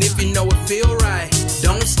 And if you know it feel right,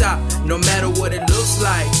 don't stop. No matter what it looks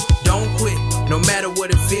like, don't quit. No matter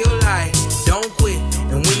what it feel like, don't quit.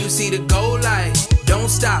 And when you see the goal light, don't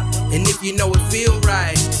stop. And if you know it feel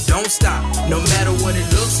right, don't stop. No matter what it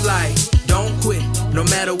looks like, don't quit. No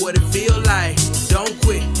matter what it feel like, don't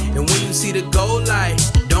quit. And when you see the goal light,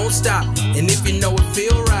 don't stop. And if you know it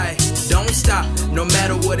feel right, don't stop. No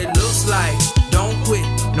matter what it looks like, don't quit.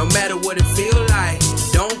 No matter what it feel like,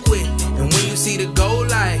 don't quit. And when you see the goal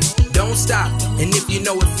light, don't stop. And if you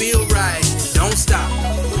know it feel right, don't stop.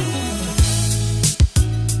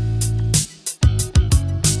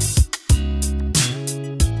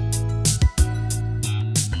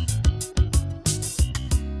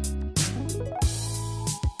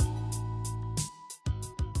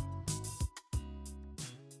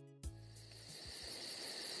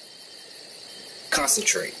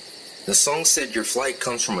 Concentrate. The song said your flight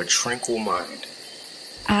comes from a tranquil mind.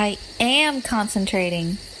 I am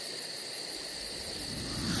concentrating.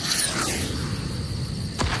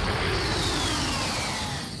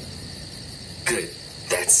 Good.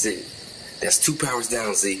 That's it. That's 2 powers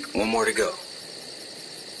down, Zeke. 1 more to go.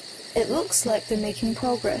 It looks like they're making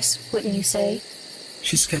progress, wouldn't you say?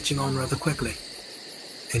 She's catching on rather quickly.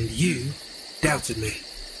 And you doubted me.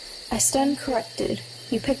 I stand corrected.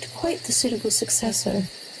 You picked quite the suitable successor.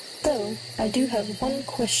 Though, I do have one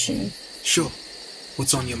question. Sure.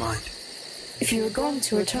 What's on your mind? If you were going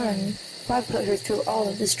to return, why put her through all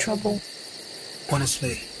of this trouble?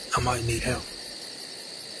 Honestly, I might need help.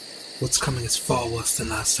 What's coming is far worse than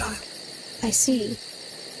last time. I see.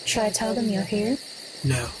 Should I tell them you're here?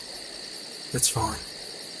 No. That's fine.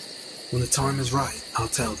 When the time is right, I'll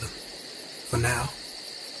tell them. For now,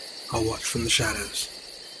 I'll watch from the shadows.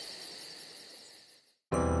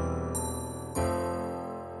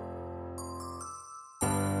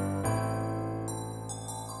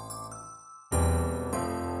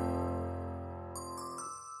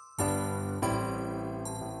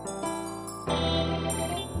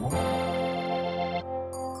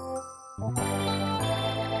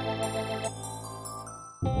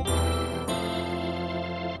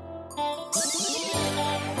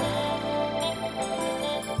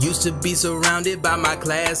 Used to be surrounded by my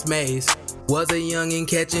classmates. Was a youngin'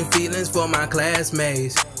 catching feelings for my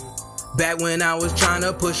classmates. Back when I was trying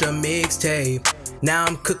to push a mixtape. Now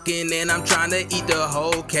I'm cooking and I'm trying to eat the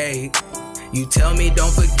whole cake. You tell me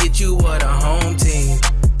don't forget you were the home team.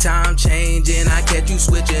 Time changing, I catch you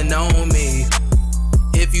switching on me.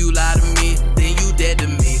 If you lie to me, then you dead to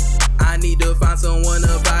me. I need to find someone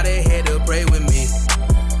about it here to pray with me.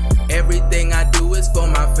 Everything I do is for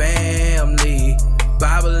my family.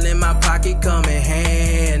 Bible in my pocket come in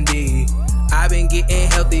handy. I've been getting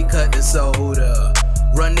healthy, cut the soda.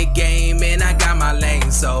 Run the game and I got my lane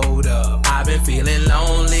sold up. I've been feeling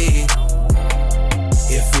lonely.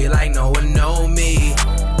 It feel like no one know me.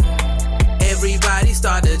 Everybody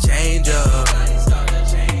start to change up.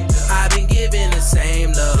 I've been giving the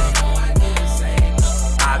same love.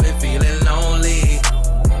 I've been feeling lonely.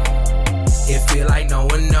 It feel like no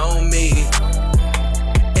one know me.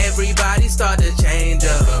 Everybody start to change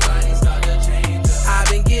up.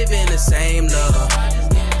 same love.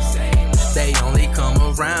 They only come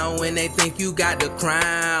around when they think you got the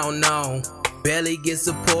crown, no. Barely get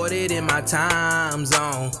supported in my time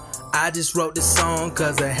zone. I just wrote this song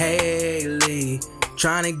cause of Haley,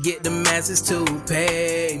 trying to get the masses to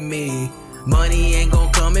pay me. Money ain't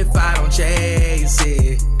gon' come if I don't chase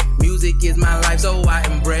it. Music is my life, so I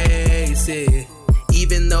embrace it.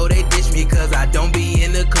 Even though they ditch me cause I don't be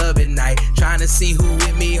in the club at night, trying to see who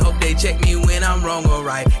with me, hope they check me when I'm wrong or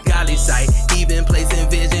right. Golly sight, even placing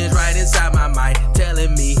visions right inside my mind,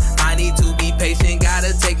 telling me I need to be patient,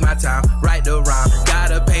 gotta take my time, write the rhyme,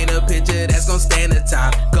 gotta paint a picture that's gonna stand the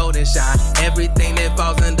time. Golden shine, everything that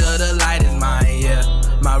falls under the light is mine, yeah.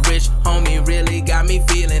 My rich homie really got me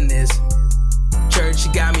feeling this.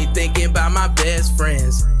 Church got me thinking about my best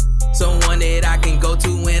friends, someone that I can go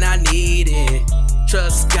to when I need it.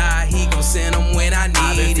 Trust God, he gon' send them when I need it.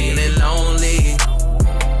 I've been feeling lonely,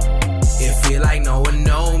 it feel like no one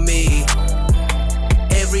know me.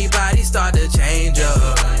 Everybody start to change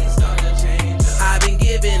up, I've been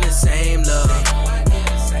giving the same love.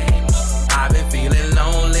 I've been feeling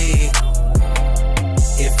lonely,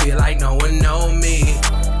 it feel like no one know me.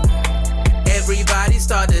 Everybody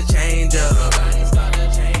start to change up,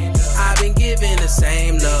 I've been giving the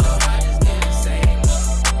same love.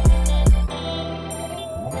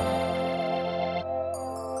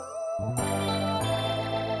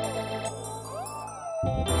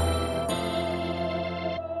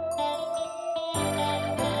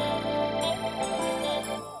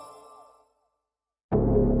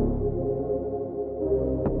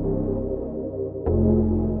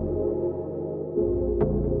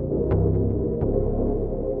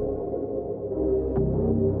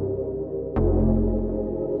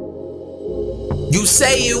 You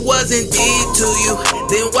say it wasn't deep to you,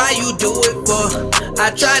 then why you do it for?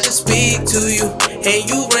 I tried to speak to you, and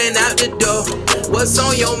you ran out the door. What's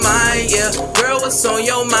on your mind, yeah? Girl, what's on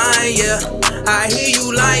your mind, yeah? I hear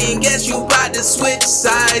you lying, guess you bout to switch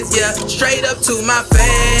sides, yeah. Straight up to my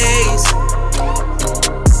face,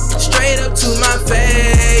 straight up to my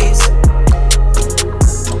face.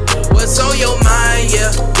 What's on your mind,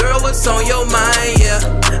 yeah? Girl, what's on your mind, yeah?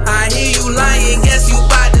 I hear you lying, guess you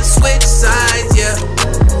bout to switch sides, yeah.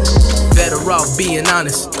 Better off being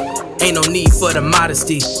honest, ain't no need for the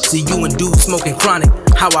modesty. See you and dudes smoking chronic,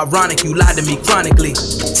 how ironic you lied to me chronically.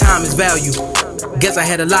 Time is value, guess I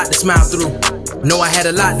had a lot to smile through. Know I had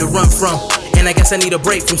a lot to run from, and I guess I need a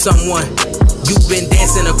break from someone. You've been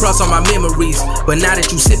dancing across all my memories, but now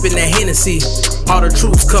that you sipping that Hennessy, all the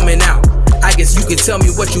truth's coming out. I guess you can tell me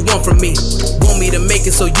what you want from me. Want me to make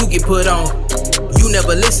it so you get put on. You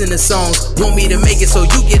never listen to songs, want me to make it so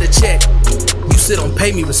you get a check. You still don't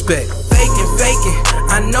pay me respect. Faking, faking,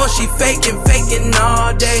 I know she faking, faking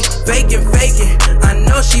all day. Faking, faking, I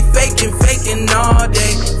know she faking, faking all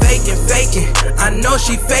day. Faking, faking, I know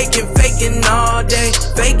she faking, faking all day.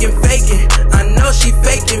 Faking, faking, I know she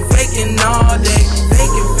faking, faking all day.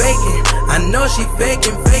 Faking, faking, I know she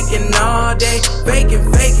faking, faking all day. Faking,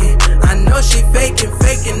 faking, I know she faking,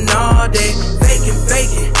 faking all day. Faking,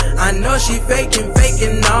 faking, I know she faking,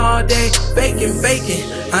 faking all day. Faking, faking,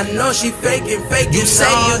 I know she faking, faking. You say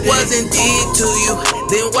it wasn't deep to you,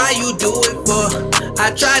 then why you do it for?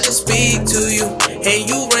 I tried to speak to you, and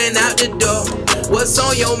you ran out the door. What's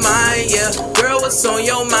on your mind, yeah? Girl, what's on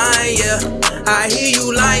your mind, yeah? I hear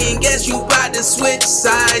you lying, guess you bout to switch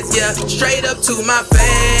sides, yeah. Straight up to my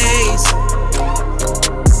face,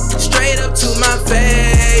 straight up to my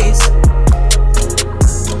face.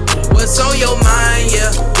 What's on your mind,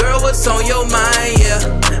 yeah? Girl, what's on your mind, yeah?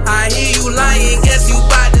 I hear you lying, guess you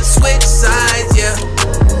bout to switch sides, yeah.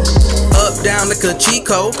 Up, down like a cheat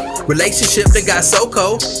code, relationship that got so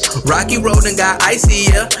cold. Rocky road and got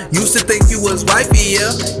icy, yeah. Used to think you was wifey,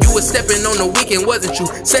 yeah. You was stepping on the weekend, wasn't you?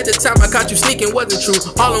 Said the time I caught you sneaking wasn't true.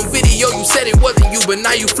 All on video, you said it wasn't you, but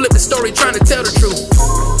now you flip the story trying to tell the truth.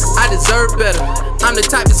 I deserve better, I'm the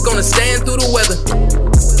type that's gonna stand through the weather.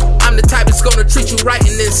 I'm the type that's gonna treat you right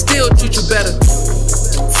and then still treat you better.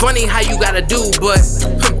 Funny how you gotta do, but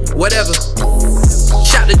whatever.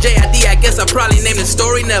 Shout to JID, I guess I probably named the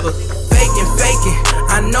story never. Faking, faking,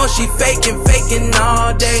 I know she faking, faking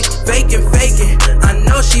all day. Faking, faking, I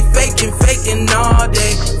know she faking, faking all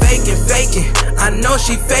day. Faking, faking, I know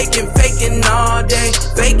she faking, faking all day.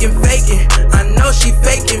 Faking, faking, I know she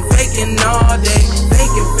faking, faking all day.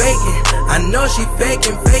 Faking, faking, I know she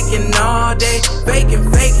faking, faking all day. Faking,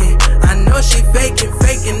 faking, I know she faking,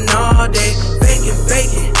 faking all day. Faking,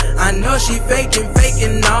 faking, I know she faking,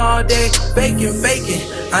 faking all day. Faking, faking,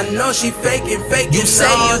 I know she faking, faking all day. You say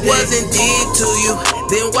it wasn't deep to you,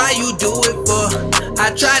 then why you do it for?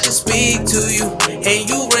 I tried to speak to you, and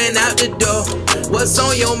you ran out the door. What's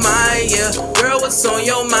on your mind, yeah? Girl, what's on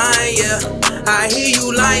your mind, yeah? I hear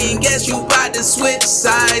you lying, guess you bout to switch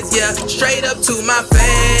sides, yeah. Straight up to my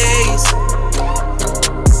face.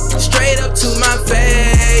 Straight up to my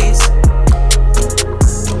face.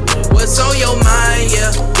 What's on your mind,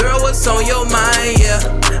 yeah? Girl, what's on your mind, yeah?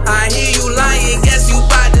 I hear you lying, guess you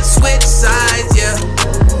bout to switch sides, yeah.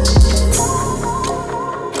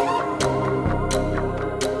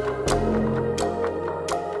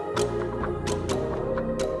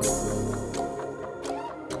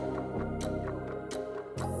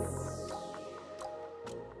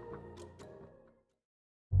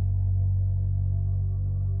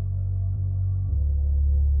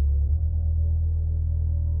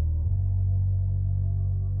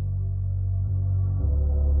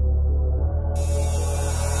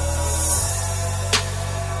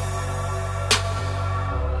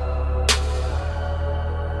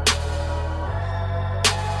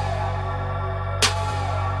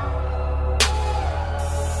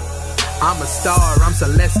 I'm a star, I'm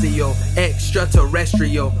celestial,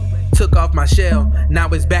 extraterrestrial. Took off my shell, now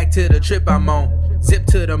it's back to the trip I'm on. Zip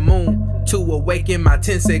to the moon, to awaken my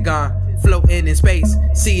Tensegon. Floating in space,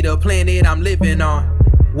 see the planet I'm living on.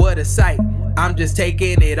 What a sight, I'm just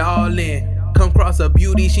taking it all in. Come across a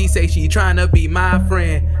beauty, she say she tryna be my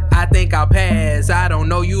friend. I think I'll pass, I don't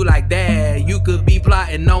know you like that. You could be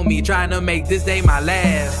plotting on me, trying to make this day my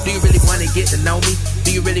last. Do you really wanna get to know me?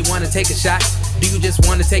 Do you really wanna take a shot? Do you just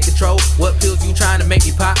wanna take control? What pills you trying to make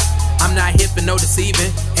me pop? I'm not here for no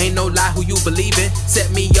deceiving, ain't no lie who you believe in. Set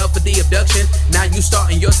me up for the abduction, now you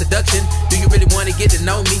starting your seduction. Do you really wanna get to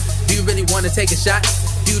know me? Do you really wanna take a shot?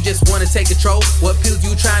 Do you just wanna take control? What pills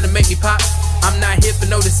you trying to make me pop? I'm not here for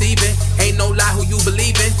no deceiving, ain't no lie who you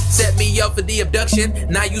believe in. Set me up for the abduction,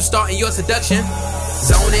 now you starting your seduction.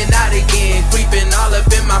 Zoning out again, creeping all up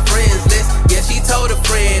in my friends list. Yeah, she told a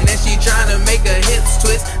friend that she tryna make her hips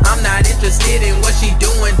twist. I'm not interested in what she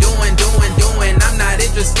doing. I'm not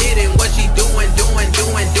interested in what she doing.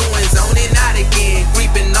 Zoning out again,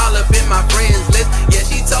 creeping all up in my friends list. Yeah,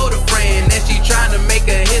 she told a friend that she tryna make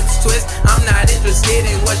her hips twist. I'm not interested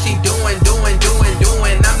in what she doing.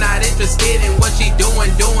 I'm not interested in what she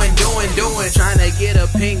doing. Tryna get a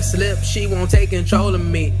pink slip, she won't take control of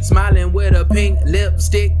me. Smiling with a pink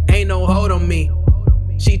lipstick, ain't no hold on me.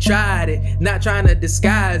 She tried it, not trying to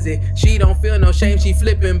disguise it. She don't feel no shame, she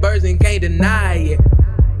flipping birds and can't deny it.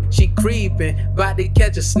 She creeping, bout to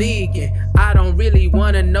catch her sneaking. I don't really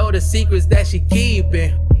wanna know the secrets that she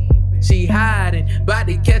keeping. She hiding, bout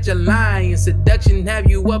to catch a lion. Seduction have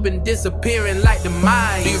you up and disappearing like the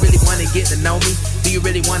Mayans. Do you really wanna get to know me? Do you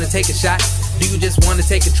really wanna take a shot? Do you just wanna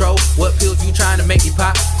take control? What pills you trying to make me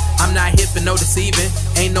pop? I'm not here for no deceiving,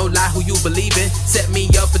 ain't no lie who you believe in. Set me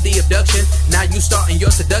up for the abduction, now you starting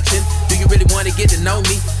your seduction. Do you really wanna get to know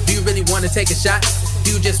me? Do you really wanna take a shot?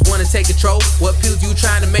 Do you just wanna take control? What pills you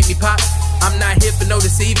trying to make me pop? I'm not here for no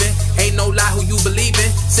deceiving, ain't no lie who you believe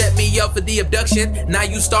in. Set me up for the abduction, now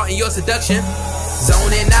you starting your seduction.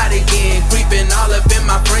 Zoning out again, creeping all up in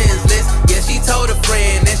my friends list. Yeah, she told a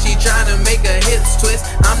friend that she tryna make her hips twist.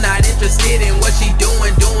 I'm not interested in what she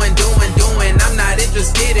doing. I'm not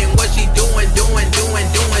interested in what she doing.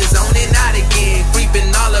 Zoning out again, creeping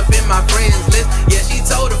all up in my friends list. Yeah, she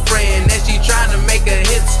told a friend that she tryna make her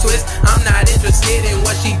hips twist. I'm not interested in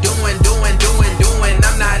what she doing.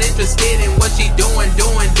 I'm not interested in what she doing.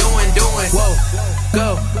 Whoa,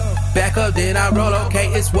 go, back up then I roll, okay,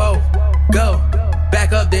 it's whoa, go.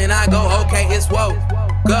 Back up, then I go, okay, it's whoa,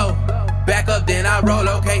 go. Back up, then I roll,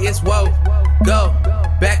 okay, it's whoa, go.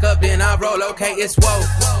 Back up, then I roll, okay, it's whoa,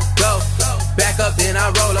 go. Back up, then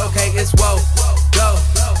I roll, okay, it's whoa, go.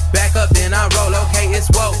 Back up, then I roll, okay, it's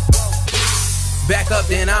whoa. Back up,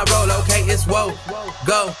 then I roll, okay, it's whoa,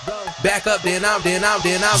 go. Back up, then I'm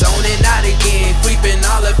zoning out again, creeping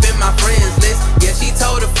all up in my friends list. Yeah, she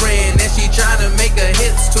told a friend that she tryna make her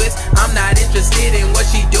hips twist. I'm not interested in what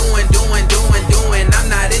she doing. I'm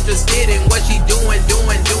not interested in what she doing.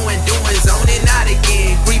 Zoning out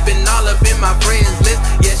again, creeping all up in my friends list.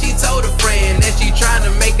 Yeah, she told a friend that she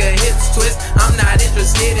tryna make her hips twist. I'm not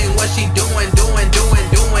interested in what she doing.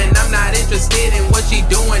 I'm not interested in what she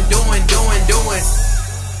doing.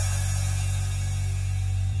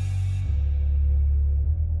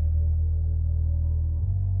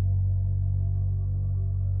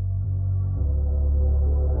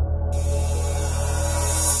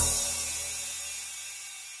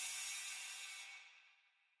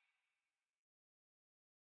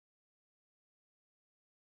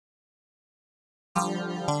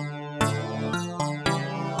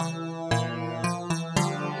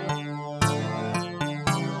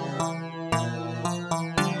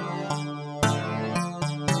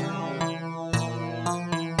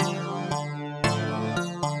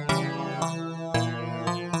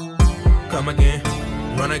 again,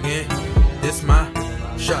 run again, this my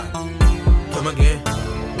shot. Come again,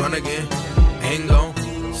 run again, ain't gon'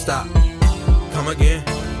 stop. Come again,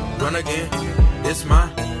 run again, this my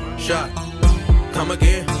shot. Come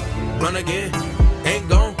again, run again, ain't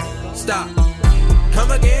gon' stop.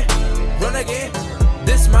 Come again, run again,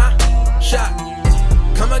 this my shot.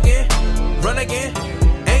 Come again, run again,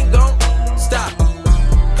 ain't gon' stop.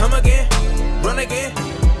 Come again, run again,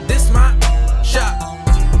 this my shot.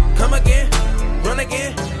 Come again, run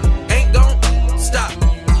again, ain't gon' stop.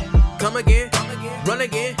 Come again, run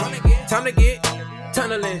again, time to get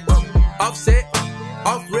tunneling. Offset,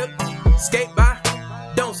 off rip, skate by,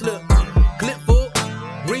 don't slip. Clip full,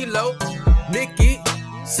 reload, Nicky,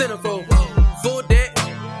 centerfold. Full deck,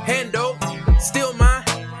 handle, still mine,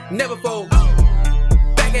 never fold.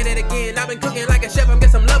 Back at it again, I've been cooking like a chef, I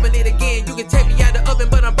guess I'm loving it again. You can take me out the oven,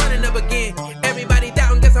 but I'm burning up again. Everybody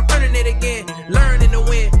doubting, guess I'm earning it again. Learning to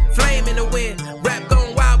win, flame in the wind. Rap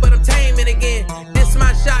going wild, but I'm taming again. This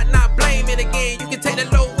my shot, not blame it again. You can take the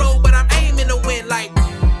low road, but I'm aiming to win. Like,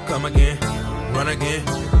 come again, run again,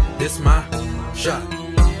 this my shot.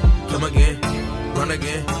 Come again, run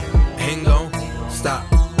again, ain't gon' stop.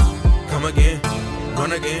 Come again,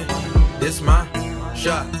 run again, this my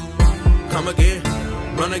shot. Come again,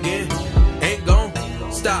 run again, ain't gon'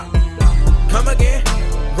 stop. Come again,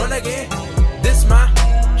 run again, this my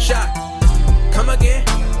shot. Come again,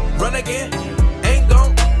 run again, ain't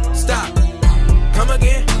gon' stop. Come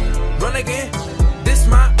again, run again, this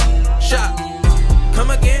my shot.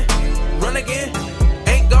 Come again, run again,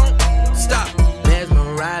 ain't gon' stop.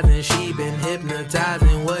 Mesmerizing, she been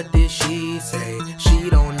hypnotizing, what did she say? She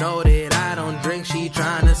don't know that I don't drink, she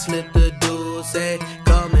tryna slip the deuce.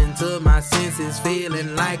 Coming to my senses,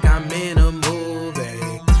 feeling like I'm in a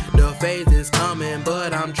movie. The phase is coming,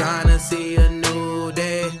 but I'm tryna see a new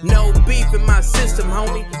day. No beef in my system,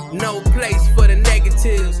 homie, no place for the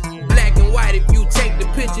negatives. Black and white, if you take the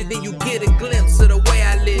picture, then you get a glimpse of the way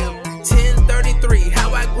I live. 1033,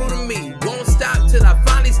 how I grew to me. Won't stop till I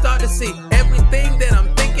finally start to see everything that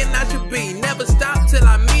I'm thinking I should be. Never stop till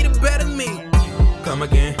I meet a better me. Come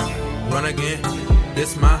again, run again,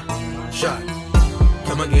 this my shot.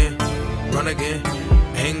 Come again, run again,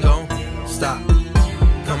 ain't gon' stop.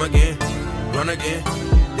 Come again, run again,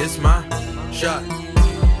 this my shot.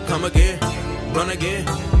 Come again, run again,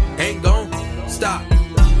 ain't gon' stop.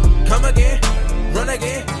 Come again, run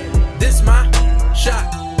again, this my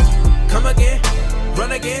shot. Come again,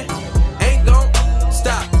 run again, ain't gon'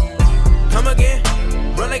 stop. Come again,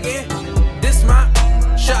 run again, this my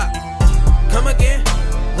shot. Come again,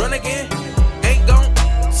 run again, ain't gon'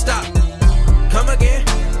 stop. Come again,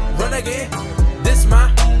 run again, this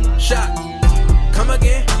my shot. Come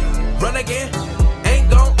again, run again, ain't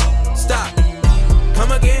gon' stop.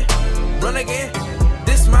 Come again, run again,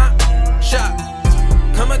 this my shot.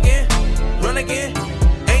 Come again, run again,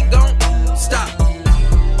 ain't gon' stop.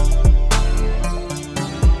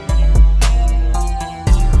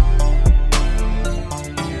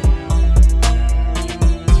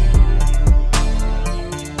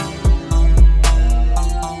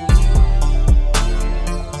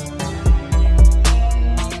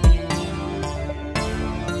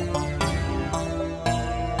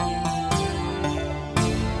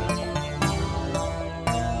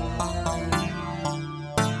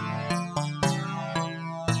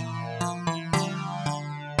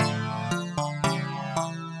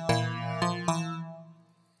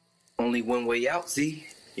 Only one way out, Z.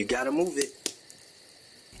 You gotta move it.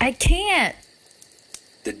 I can't.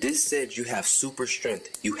 The disc said you have super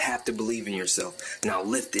strength. You have to believe in yourself. Now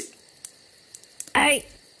lift it. I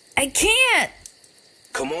can't.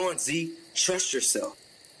 Come on, Z. Trust yourself.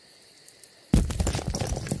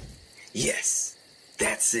 Yes,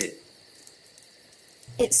 that's it.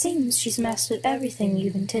 It seems she's mastered everything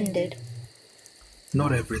you've intended.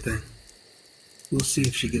 Not everything. We'll see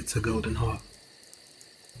if she gets her golden heart.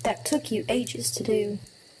 That took you ages to do.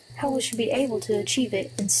 How will she be able to achieve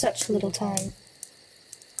it in such little time?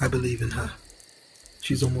 I believe in her.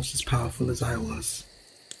 She's almost as powerful as I was,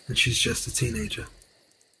 and she's just a teenager.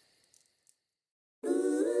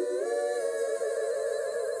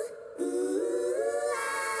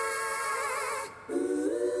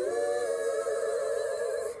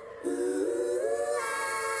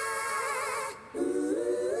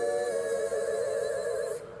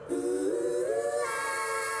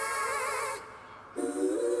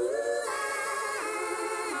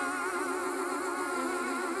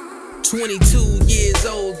 Years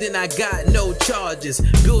old and I got no charges.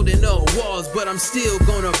 Building up walls, but I'm still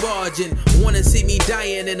gonna barge in. Wanna see me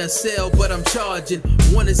dying in a cell, but I'm charging.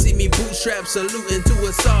 Wanna see me bootstrap saluting to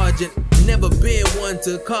a sergeant. Never been one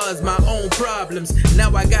to cause my own problems.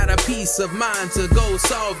 Now I got a peace of mind to go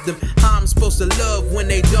solve them. How I'm supposed to love when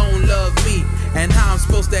they don't love me, and how I'm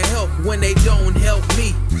supposed to help when they don't help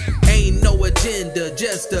me. Ain't no agenda,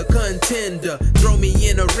 just a contender. Throw me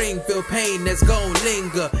in a ring, feel pain that's gon'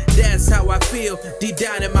 linger. That's how I feel deep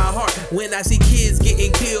down in my heart when I see kids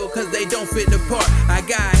getting killed cause they don't fit the part. I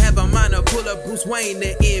gotta have a mind to pull up Bruce Wayne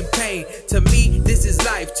to end pain. To me, this is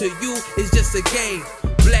life. To you, it's just a game.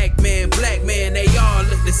 Black man, they all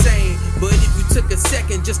look the same. But if you took a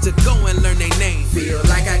second just to go and learn their name. Feel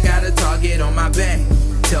like I got a target on my back.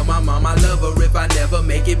 Tell my mom I love her if I never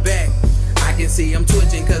make it back. I can see them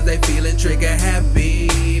twitching cause they feeling trigger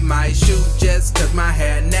happy. Might shoot just cause my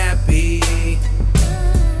hair nappy.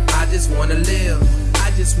 I just wanna live,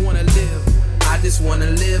 I just wanna live, I just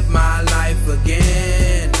wanna live my life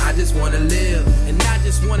again. I just wanna live, and I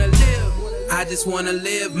just wanna live, I just wanna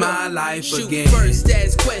live my life again. Shoot first,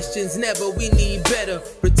 ask questions, never, we need better.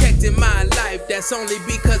 Protecting my life, that's only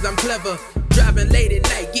because I'm clever. Driving late at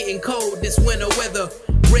night, getting cold this winter weather.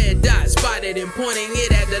 Red dot spotted and pointing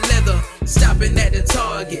it at the leather. Stopping at the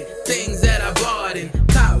target, things that I bought in.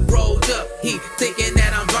 Cop rolled up, he thinking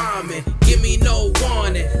that I'm bombing. Give me no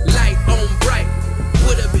warning, light on bright.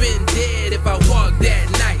 Would've been dead if I walked that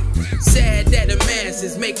night. Sad that the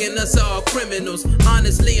masses making us all criminals.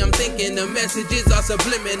 Honestly, I'm thinking the messages are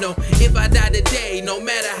subliminal. If I die today, no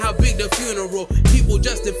matter how big the funeral, people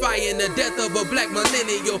justifying the death of a black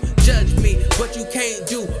millennial. Judge me, but you can't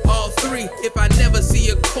do all three. If I never see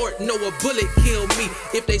a court, no, a bullet kill me.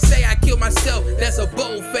 If they say I killed myself, that's a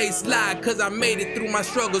bold-faced lie, cause I made it through my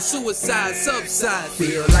struggle, suicide, subside.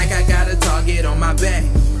 Feel like I got a target on my back.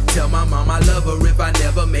 Tell my mom I love her if I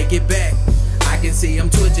never make it back. I can see them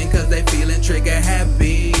twitching cause they feeling trigger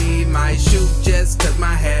happy. Might shoot just cause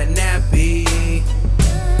my hair nappy.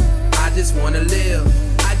 I just wanna live,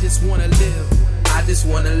 I just wanna live, I just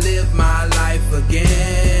wanna live my life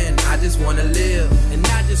again. I just wanna live, and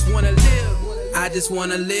I just wanna live, I just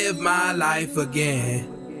wanna live my life again.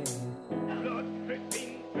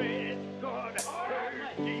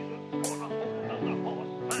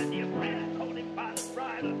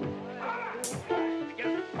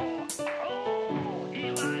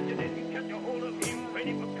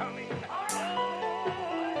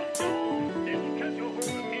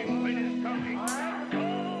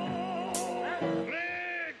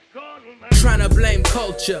 Trying to blame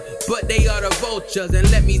culture, but they are the vultures. And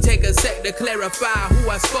let me take a sec to clarify who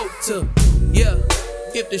I spoke to. Yeah,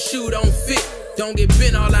 if the shoe don't fit, don't get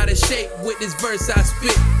bent all out of shape with this verse I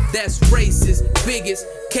spit. That's racist, biggest,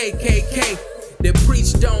 KKK. They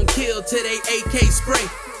preach don't kill till they AK spray,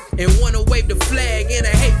 and wanna wave the flag in a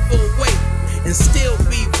hateful way, and still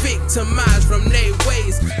be victimized from their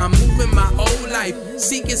ways. I'm moving my own life,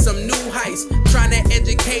 seeking some new heights, trying to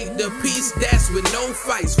educate the peace that's with no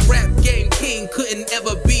fights. Rap game king couldn't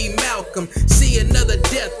ever be Malcolm. See another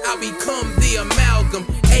death, I'll become the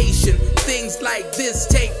amalgamation. Things like this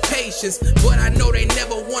take patience, but I know they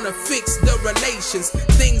never wanna fix the relations.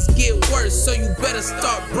 Things get worse, so you better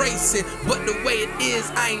start bracing. But the way it is,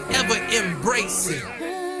 I ain't ever embracing.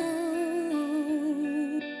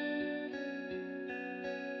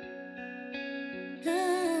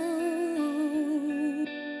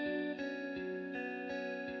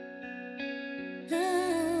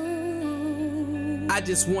 I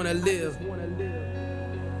just wanna live,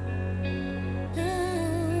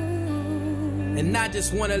 and I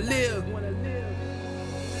just wanna live.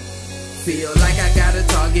 Feel like I got a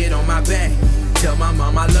target on my back. Tell my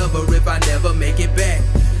mom I love her if I never make it back.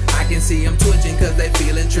 I can see them twitching cause they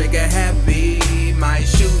feeling trigger happy. Might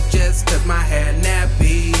shoot just cause my hair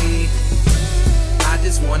nappy. I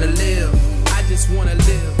just wanna live, I just wanna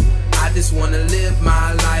live, I just wanna live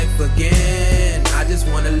my life again. I just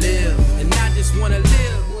wanna live, and I just wanna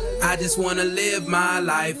live, I just wanna live my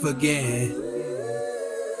life again.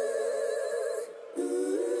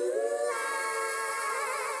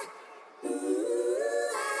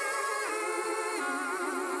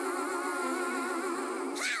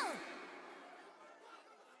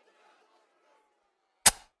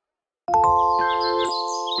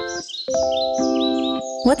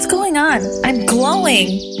 What's going on? I'm glowing!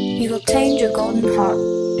 You obtained your golden heart.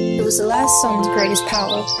 It was the last summon's greatest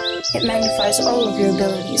power. It magnifies all of your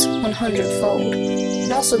abilities 100-fold.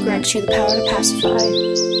 It also grants you the power to pacify.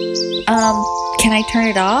 Can I turn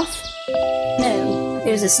it off? No,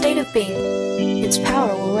 it is a state of being. Its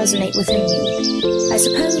power will resonate within you. I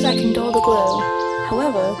suppose I can dull the glow.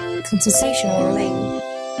 However, the sensation will remain.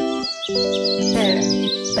 There.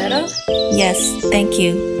 Better? Yes, thank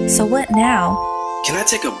you. So what now? Can I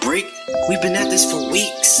take a break We've been at this for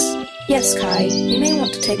weeks. Yes, Kai, you may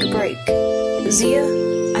want to take a break. Zia,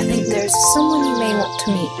 I think there's someone you may want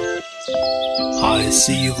to meet. I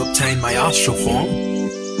see you've obtained my astral form.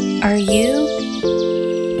 Are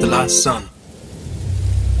you? The last son.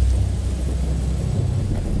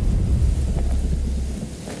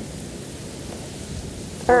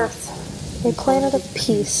 Earth, a planet of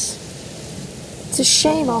peace. It's a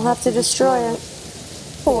shame I'll have to destroy it.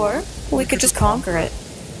 Or we could just conquer it.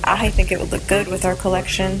 I think it would look good with our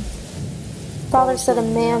collection. Father said a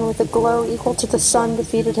man with a glow equal to the sun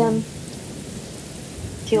defeated him.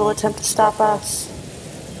 He will attempt to stop us.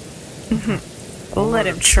 Let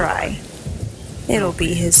him try. It'll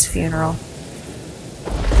be his funeral.